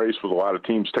wide-open race with a lot of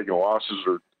teams taking losses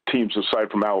or teams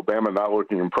aside from Alabama not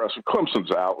looking impressive.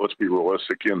 Clemson's out, let's be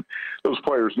realistic, and those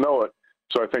players know it.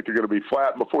 So I think they're going to be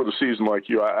flat. Before the season, like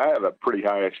you, I had pretty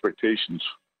high expectations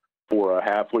for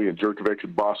Hafley and Jerkovic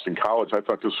at Boston College. I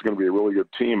thought this was going to be a really good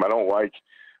team. I don't like,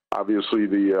 obviously,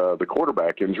 the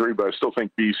quarterback injury, but I still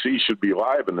think BC should be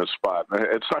live in this spot.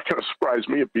 It's not going to surprise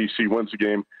me if BC wins the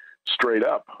game straight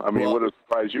up. I mean, would it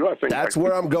surprise you? I think that's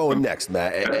where I'm going next,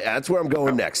 Matt. That's where I'm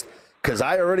going next, because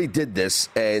I already did this,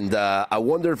 and I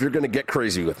wonder if you're going to get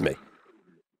crazy with me.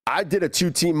 I did a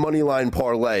 2-team money line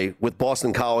parlay with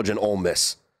Boston College and Ole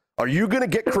Miss. Are you going to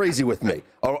get crazy with me?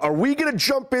 Are we going to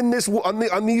jump in this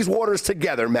on these waters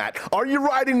together, Matt? Are you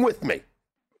riding with me?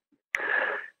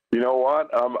 You know what?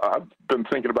 I've been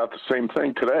thinking about the same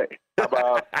thing today. How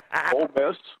about Ole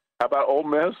Miss? How about Ole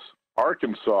Miss,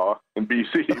 Arkansas, and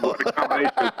BC? What a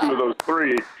combination of 2 of those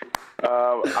 3.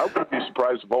 I wouldn't be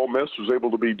surprised if Ole Miss was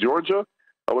able to beat Georgia.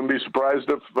 I wouldn't be surprised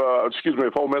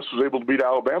if Ole Miss was able to beat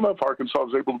Alabama, if Arkansas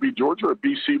was able to beat Georgia, or if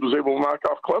BC was able to knock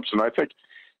off Clemson. I think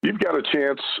you've got a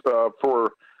chance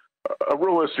for a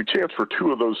realistic chance for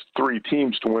 2 of those 3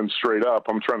 teams to win straight up.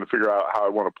 I'm trying to figure out how I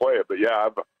want to play it. But, yeah,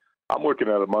 I'm looking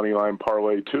at a money line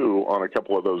parlay, too, on a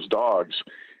couple of those dogs.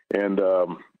 And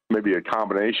maybe a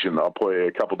combination. I'll play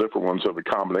a couple different ones of a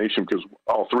combination because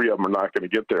all 3 of them are not going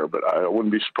to get there. But I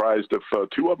wouldn't be surprised if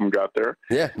 2 of them got there.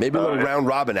 Yeah, maybe a little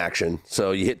round-robin action.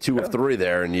 So you hit 2 of 3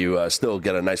 there, and you still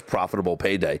get a nice profitable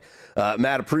payday.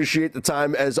 Matt, appreciate the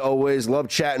time as always. Love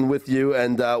chatting with you,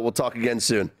 and we'll talk again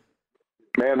soon.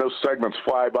 Man, those segments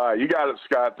fly by. You got it,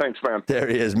 Scott. Thanks, man. There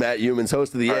he is, Matt Youmans,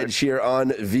 host of The Edge here on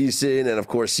VSiN, and, of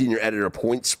course, senior editor of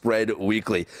Point Spread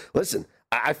Weekly. Listen,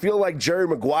 I feel like Jerry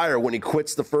Maguire when he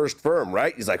quits the first firm,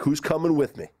 right? He's like, who's coming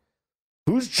with me?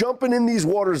 Who's jumping in these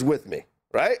waters with me,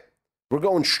 right? We're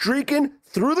going streaking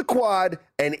through the quad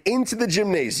and into the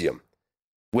gymnasium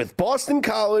with Boston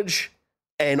College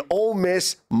and Ole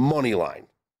Miss money line.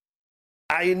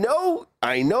 I know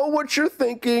what you're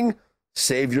thinking.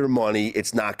 Save your money.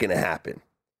 It's not going to happen.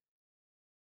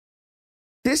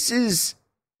 This is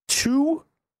 2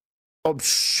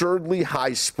 absurdly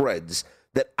high spreads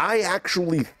that I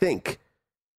actually think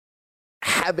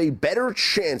have a better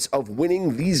chance of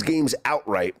winning these games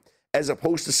outright as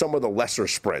opposed to some of the lesser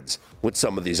spreads with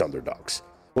some of these underdogs.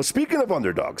 Well, speaking of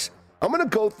underdogs, I'm going to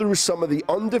go through some of the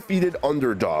undefeated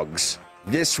underdogs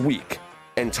this week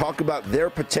and talk about their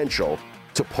potential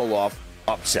to pull off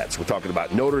upsets. We're talking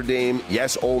about Notre Dame,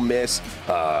 yes, Ole Miss.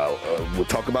 We'll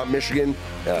talk about Michigan,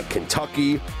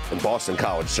 Kentucky, and Boston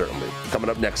College, certainly. Coming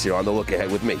up next here on The Look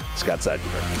Ahead with me, Scott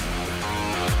Seidenberg.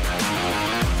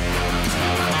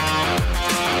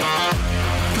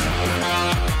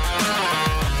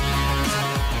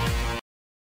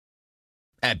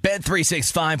 At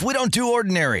Bet365, we don't do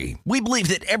ordinary. We believe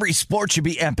that every sport should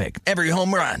be epic. Every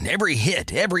home run, every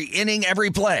hit, every inning, every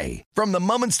play. From the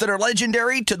moments that are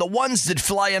legendary to the ones that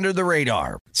fly under the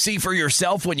radar. See for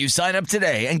yourself when you sign up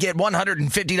today and get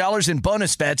 $150 in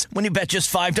bonus bets when you bet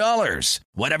just $5.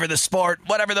 Whatever the sport,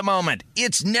 whatever the moment,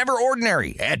 it's never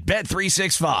ordinary at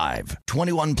Bet365.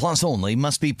 21 plus only.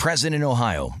 Must be present in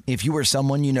Ohio. If you or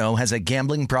someone you know has a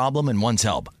gambling problem and wants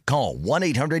help, call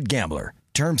 1-800-GAMBLER.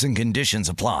 Terms and conditions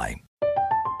apply.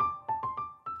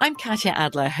 I'm Katya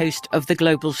Adler, host of The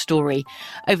Global Story.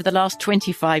 Over the last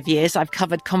 25 years, I've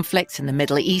covered conflicts in the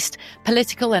Middle East,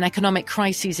 political and economic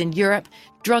crises in Europe,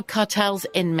 drug cartels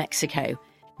in Mexico.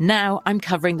 Now I'm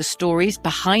covering the stories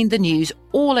behind the news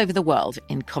all over the world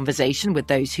in conversation with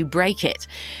those who break it.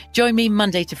 Join me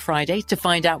Monday to Friday to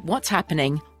find out what's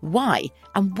happening, why,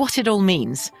 and what it all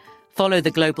means. Follow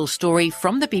The Global Story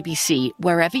from the BBC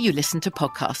wherever you listen to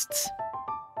podcasts.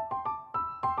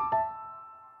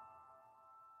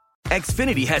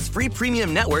 Xfinity has free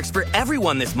premium networks for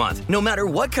everyone this month, no matter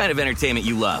what kind of entertainment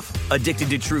you love. Addicted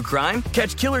to true crime?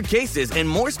 Catch killer cases and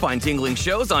more spine-tingling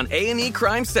shows on A&E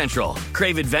Crime Central.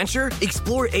 Crave adventure?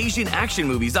 Explore Asian action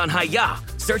movies on Hi-YAH.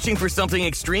 Searching for something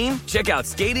extreme? Check out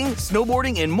skating,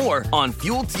 snowboarding, and more on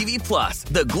Fuel TV Plus,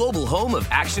 the global home of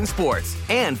action sports.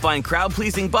 And find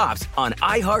crowd-pleasing bops on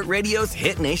iHeartRadio's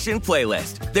Hit Nation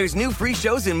playlist. There's new free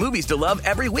shows and movies to love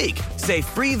every week. Say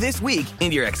free this week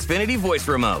in your Xfinity voice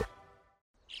remote.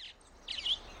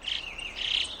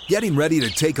 Getting ready to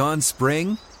take on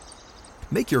spring?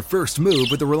 Make your first move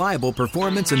with the reliable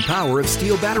performance and power of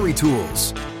Steel battery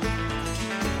tools.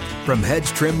 From hedge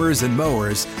trimmers and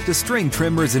mowers to string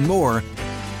trimmers and more,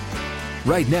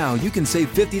 right now you can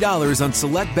save $50 on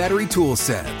select battery tool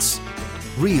sets.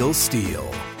 Real Steel.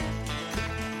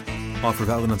 Offer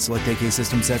valid on select AK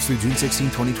system sets through June 16,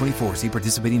 2024. See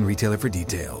participating retailer for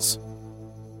details.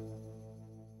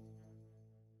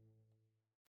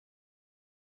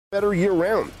 Better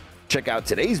year-round. Check out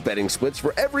today's betting splits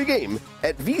for every game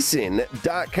at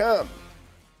vsin.com.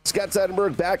 Scott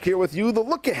Seidenberg back here with you. The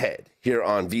look ahead here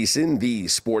on VSiN, the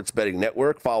sports betting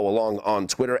network. Follow along on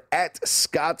Twitter at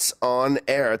Scott's On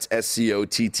Air. It's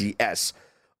SCOTTSONAIR.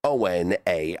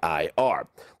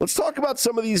 Let's talk about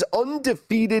some of these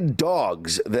undefeated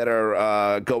dogs that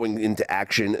are going into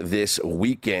action this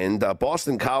weekend.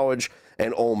 Boston College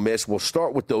and Ole Miss. We'll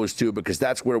start with those two because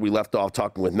that's where we left off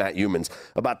talking with Matt Youmans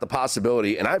about the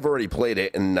possibility, and I've already played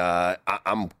it, and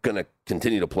I'm going to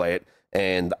continue to play it,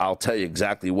 and I'll tell you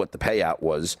exactly what the payout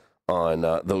was on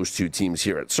those two teams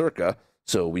here at Circa,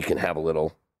 so we can have a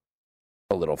little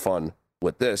fun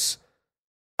with this.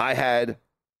 I had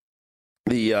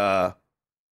the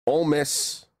Ole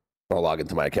Miss. I'll log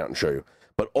into my account and show you,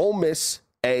 but Ole Miss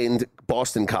and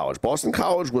Boston College. Boston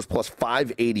College was plus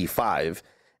 585.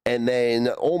 And then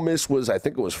Ole Miss was, I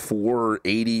think it was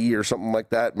 480 or something like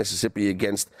that, Mississippi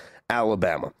against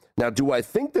Alabama. Now, do I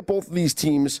think that both of these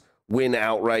teams win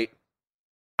outright?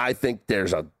 I think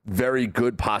there's a very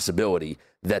good possibility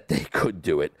that they could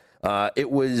do it.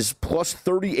 It was plus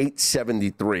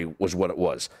 38.73 was what it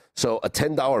was. So a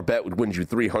 $10 bet would win you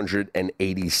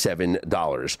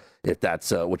 $387 if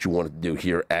that's what you wanted to do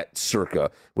here at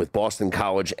Circa with Boston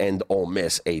College and Ole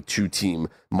Miss, a two-team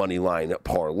money line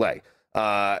parlay.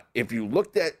 If you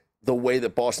looked at the way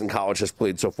that Boston College has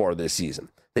played so far this season,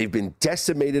 they've been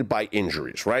decimated by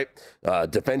injuries, right?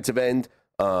 Defensive end,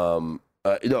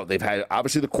 they've had,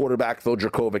 obviously the quarterback, Phil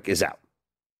Dracovic, is out.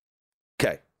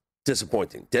 Okay,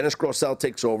 disappointing. Dennis Grosel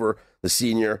takes over, the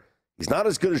senior. He's not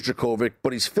as good as Dracovic,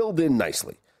 but he's filled in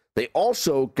nicely. They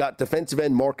also got defensive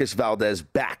end Marcus Valdez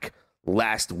back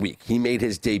last week. He made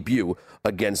his debut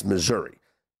against Missouri.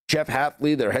 Jeff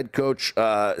Hafley, their head coach,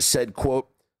 said, quote,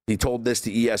 he told this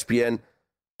to ESPN,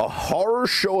 a horror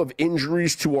show of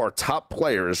injuries to our top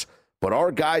players, but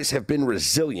our guys have been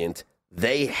resilient.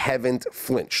 They haven't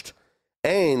flinched.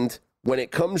 And when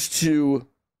it comes to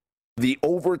the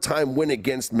overtime win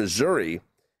against Missouri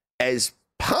as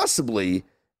possibly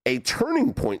a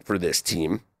turning point for this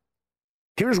team,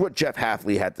 here's what Jeff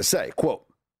Hafley had to say, quote,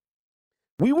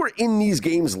 we were in these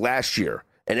games last year,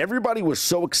 and everybody was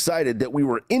so excited that we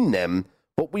were in them,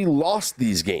 but we lost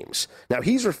these games. Now,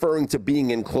 he's referring to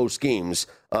being in close games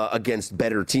against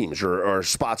better teams or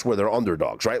spots where they're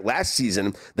underdogs, right? Last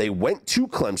season, they went to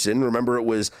Clemson. Remember, it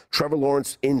was Trevor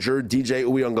Lawrence injured, DJ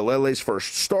Uiagalele's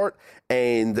first start,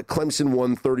 and Clemson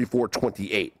won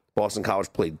 34-28. Boston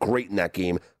College played great in that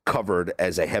game, covered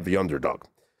as a heavy underdog.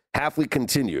 Hafley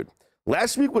continued,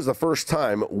 last week was the first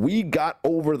time we got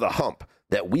over the hump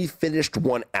that we finished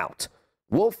one out.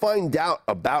 We'll find out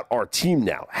about our team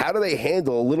now. How do they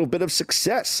handle a little bit of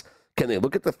success? Can they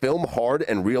look at the film hard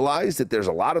and realize that there's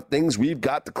a lot of things we've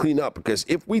got to clean up? Because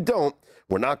if we don't,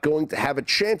 we're not going to have a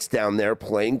chance down there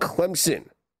playing Clemson.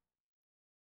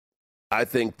 I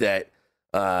think that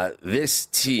this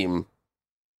team,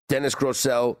 Dennis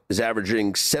Grosel, is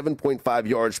averaging 7.5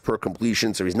 yards per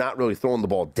completion, so he's not really throwing the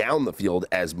ball down the field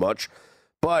as much.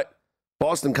 But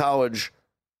Boston College,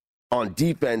 on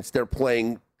defense, they're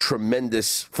playing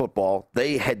tremendous football.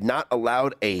 They had not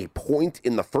allowed a point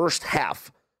in the first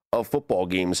half of football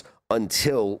games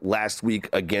until last week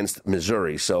against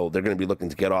Missouri. So they're going to be looking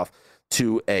to get off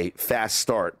to a fast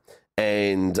start.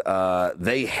 And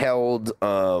they held,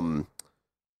 they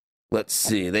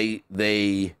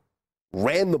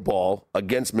ran the ball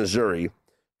against Missouri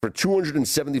for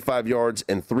 275 yards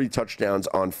and 3 touchdowns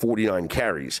on 49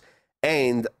 carries.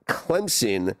 And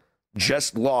Clemson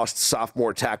just lost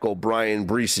sophomore tackle Brian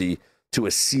Breesy to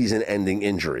a season-ending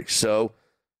injury. So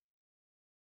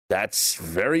that's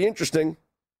very interesting.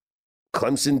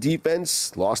 Clemson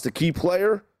defense lost a key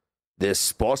player.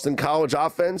 This Boston College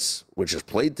offense, which has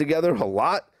played together a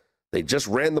lot, they just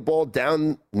ran the ball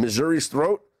down Missouri's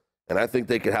throat, and I think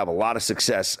they could have a lot of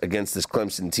success against this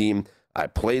Clemson team. I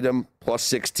played them plus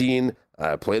 16.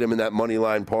 I played them in that money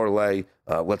line parlay.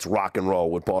 Let's rock and roll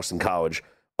with Boston College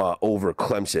over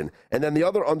Clemson. And then the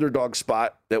other underdog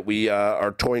spot that we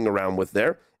are toying around with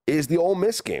there is the Ole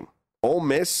Miss game. Ole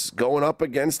Miss going up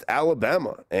against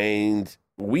Alabama. And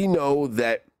we know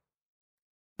that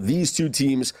these two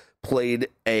teams played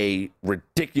a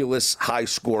ridiculous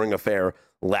high-scoring affair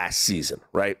last season,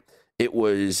 right? It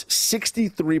was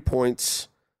 63 points,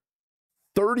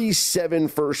 37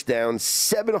 first downs,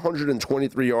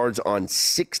 723 yards on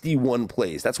 61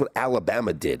 plays. That's what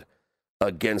Alabama did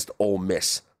against Ole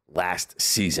Miss last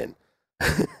season.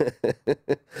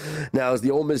 Now, is the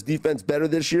Ole Miss defense better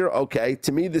this year? Okay.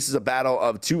 To me, this is a battle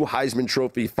of two Heisman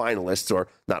Trophy finalists, or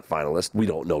not finalists, we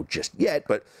don't know just yet,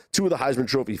 but two of the Heisman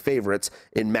Trophy favorites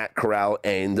in Matt Corral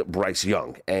and Bryce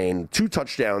Young. And 2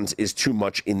 touchdowns is too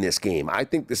much in this game. I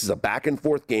think this is a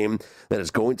back-and-forth game that is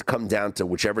going to come down to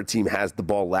whichever team has the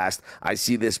ball last. I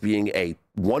see this being a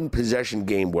one-possession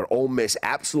game where Ole Miss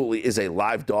absolutely is a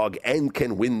live dog and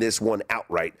can win this one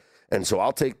outright. And so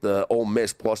I'll take the Ole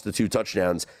Miss plus the 2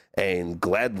 touchdowns and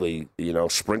gladly,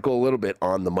 sprinkle a little bit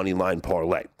on the money line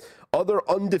parlay. Other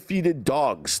undefeated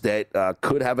dogs that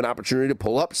could have an opportunity to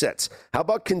pull upsets. How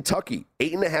about Kentucky?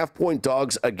 8.5-point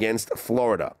dogs against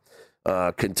Florida.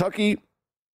 Kentucky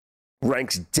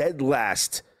ranks dead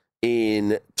last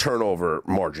in turnover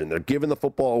margin. They're giving the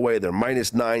football away. They're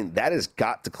 -9. That has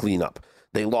got to clean up.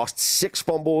 They lost 6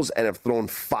 fumbles and have thrown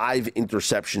 5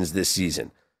 interceptions this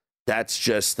season. That's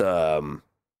just not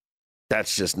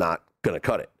going to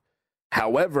cut it.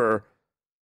 However,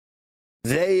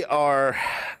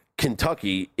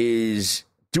 Kentucky is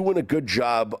doing a good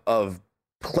job of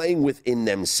playing within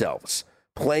themselves,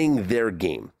 playing their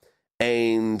game.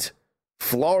 And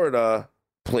Florida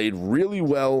played really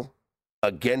well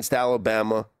against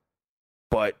Alabama,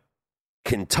 but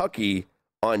Kentucky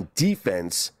on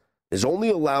defense is only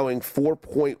allowing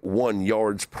 4.1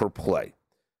 yards per play.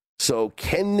 So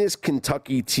can this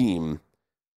Kentucky team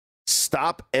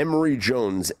stop Emory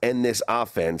Jones and this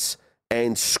offense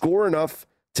and score enough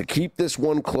to keep this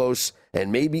one close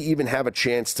and maybe even have a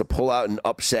chance to pull out an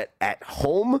upset at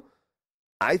home?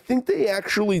 I think they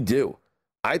actually do.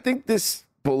 I think this,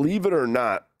 believe it or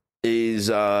not, is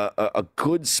a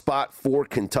good spot for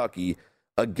Kentucky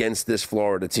against this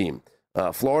Florida team.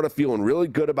 Florida feeling really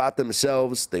good about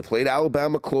themselves. They played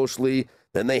Alabama closely.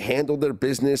 Then they handled their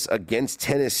business against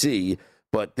Tennessee,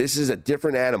 but this is a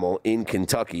different animal in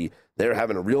Kentucky. They're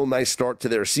having a real nice start to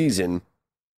their season,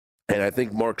 and I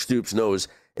think Mark Stoops knows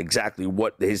exactly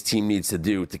what his team needs to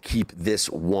do to keep this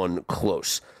one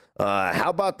close. How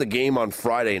about the game on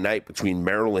Friday night between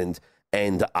Maryland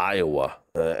and Iowa?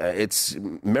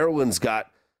 Maryland's got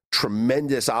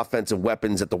tremendous offensive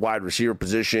weapons at the wide receiver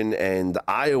position, and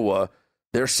Iowa,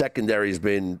 their secondary has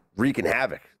been wreaking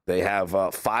havoc. They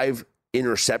have 5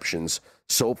 interceptions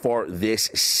so far this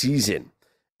season.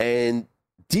 And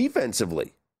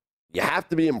defensively, you have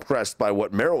to be impressed by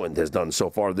what Maryland has done so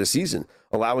far this season,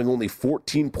 allowing only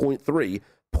 14.3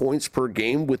 points per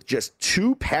game with just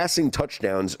 2 passing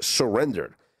touchdowns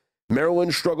surrendered.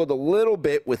 Maryland struggled a little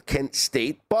bit with Kent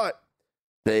State, but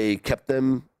they kept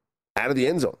them out of the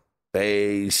end zone.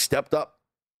 They stepped up,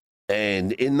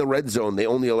 and in the red zone, they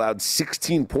only allowed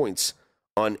 16 points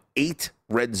on 8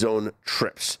 red zone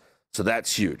trips. So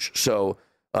that's huge. So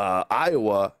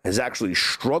Iowa has actually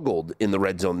struggled in the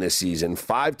red zone this season.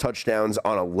 5 touchdowns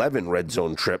on 11 red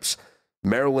zone trips.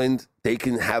 Maryland, they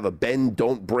can have a bend,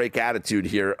 don't break attitude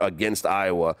here against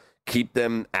Iowa. Keep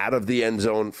them out of the end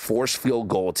zone, force field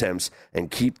goal attempts,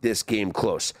 and keep this game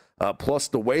close. Plus,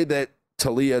 the way that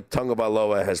Talia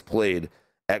Tagovailoa has played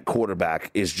at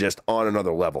quarterback is just on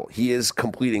another level. He is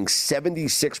completing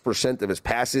 76% of his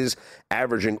passes,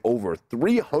 averaging over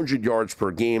 300 yards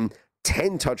per game,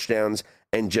 10 touchdowns,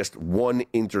 and just 1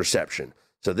 interception.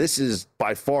 So this is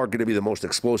by far going to be the most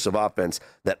explosive offense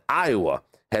that Iowa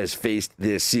has faced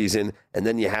this season. And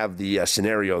then you have the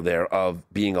scenario there of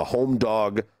being a home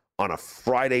dog on a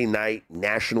Friday night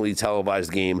nationally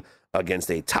televised game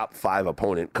against a top 5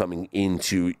 opponent coming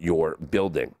into your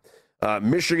building.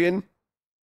 Michigan,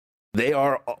 they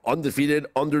are undefeated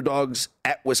underdogs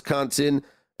at Wisconsin,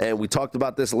 and we talked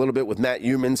about this a little bit with Matt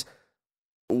Humans.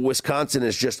 Wisconsin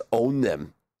has just owned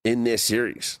them in this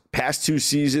series. Past 2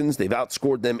 seasons, they've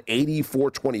outscored them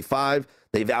 84-25.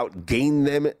 They've outgained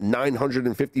them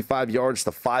 955 yards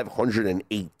to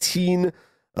 518.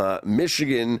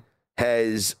 Michigan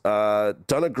has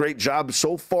done a great job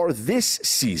so far this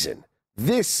season.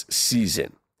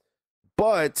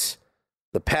 But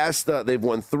the past, they've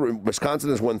won 3. Wisconsin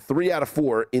has won 3 out of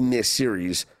 4 in this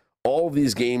series. All of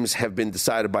these games have been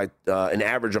decided by an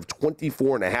average of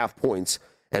 24.5 points.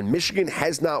 And Michigan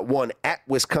has not won at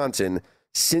Wisconsin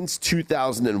since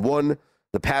 2001.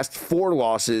 The past 4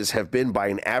 losses have been by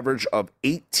an average of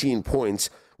 18 points.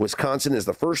 Wisconsin is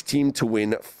the first team to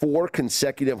win 4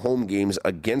 consecutive home games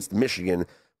against Michigan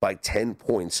by 10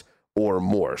 points or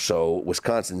more. So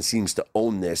Wisconsin seems to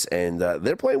own this, and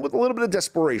they're playing with a little bit of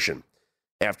desperation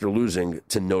after losing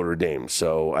to Notre Dame.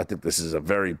 So I think this is a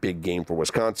very big game for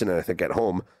Wisconsin, and I think at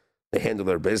home they handle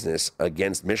their business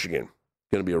against Michigan.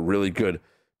 Going to be a really good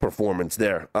performance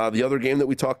there. The other game that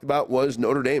we talked about was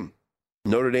Notre Dame.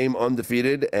 Notre Dame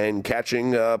undefeated and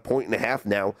catching 1.5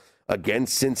 now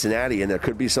against Cincinnati, and there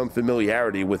could be some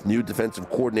familiarity with new defensive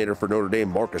coordinator for Notre Dame,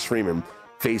 Marcus Freeman,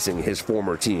 facing his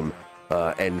former team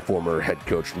and former head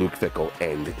coach Luke Fickell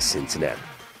and Cincinnati.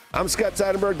 I'm Scott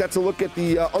Seidenberg. That's a look at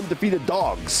the undefeated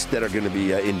dogs that are going to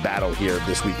be in battle here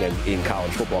this weekend in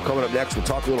college football. Coming up next, we'll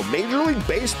talk a little Major League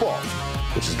Baseball,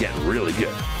 which is getting really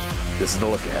good. This is The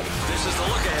Look Ahead. This is The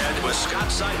Look Ahead with Scott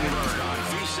Seidenberg on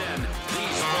VSiN, the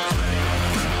Sports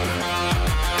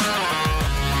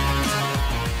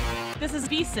Betting. This is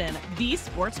VSiN, the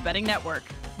Sports Betting Network.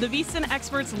 The VSiN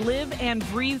experts live and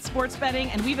breathe sports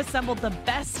betting, and we've assembled the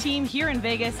best team here in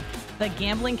Vegas, the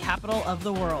gambling capital of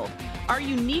the world. Our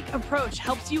unique approach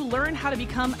helps you learn how to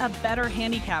become a better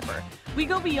handicapper. We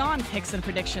go beyond picks and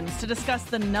predictions to discuss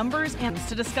the numbers and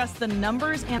to discuss the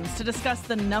numbers and to discuss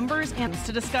the numbers and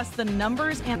to discuss the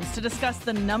numbers and to discuss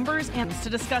the numbers and to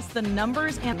discuss the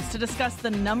numbers and to discuss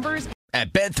the numbers.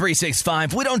 At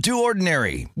Bet365, we don't do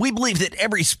ordinary. We believe that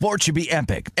every sport should be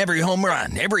epic. Every home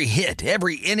run, every hit,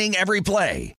 every inning, every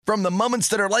play. From the moments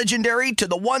that are legendary to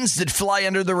the ones that fly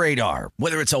under the radar.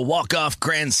 Whether it's a walk-off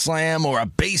grand slam or a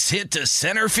base hit to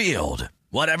center field.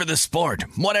 Whatever the sport,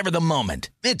 whatever the moment,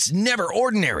 it's never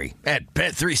ordinary at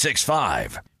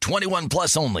Bet365. 21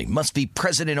 plus only. Must be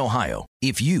present in Ohio.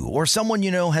 If you or someone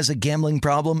you know has a gambling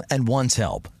problem and wants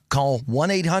help, call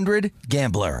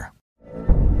 1-800-GAMBLER.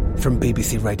 From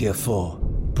BBC Radio 4,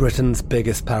 Britain's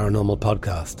biggest paranormal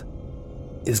podcast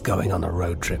is going on a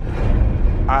road trip.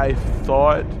 I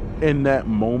thought in that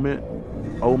moment,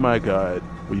 oh my God,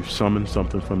 we've summoned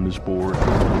something from this board.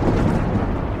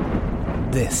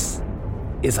 This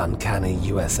is Uncanny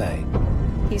USA.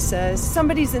 He says,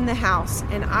 somebody's in the house,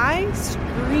 and I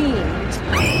screamed.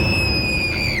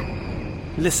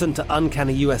 Listen to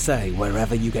Uncanny USA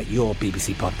wherever you get your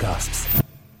BBC podcasts,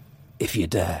 if you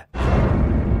dare.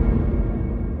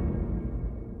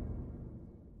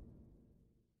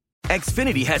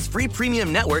 Xfinity has free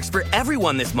premium networks for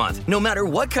everyone this month, no matter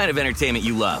what kind of entertainment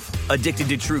you love. Addicted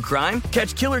to true crime?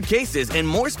 Catch killer cases and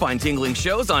more spine-tingling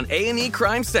shows on A&E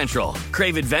Crime Central.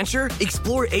 Crave adventure?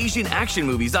 Explore Asian action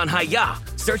movies on Hi-YAH.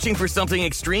 Searching for something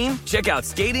extreme? Check out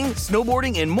skating,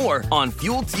 snowboarding, and more on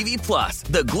Fuel TV Plus,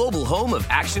 the global home of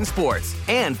action sports.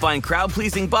 And find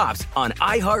crowd-pleasing bops on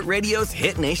iHeartRadio's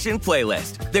Hit Nation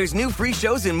playlist. There's new free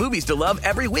shows and movies to love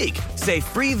every week. Say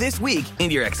free this week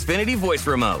in your Xfinity voice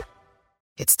remote.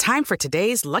 It's time for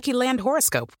today's Lucky Land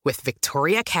horoscope with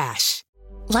Victoria Cash.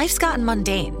 Life's gotten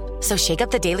mundane, so shake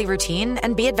up the daily routine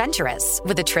and be adventurous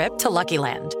with a trip to Lucky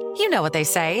Land. You know what they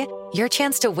say, your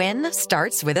chance to win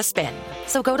starts with a spin.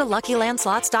 So go to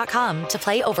LuckyLandSlots.com to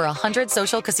play over 100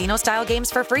 social casino-style games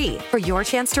for free for your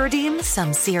chance to redeem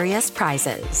some serious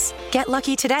prizes. Get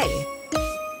lucky today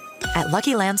at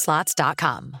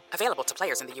LuckyLandSlots.com. Available to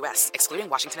players in the U.S., excluding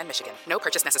Washington and Michigan. No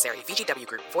purchase necessary. VGW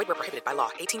Group. Void where prohibited by law.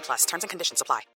 18 plus. Terms and conditions apply.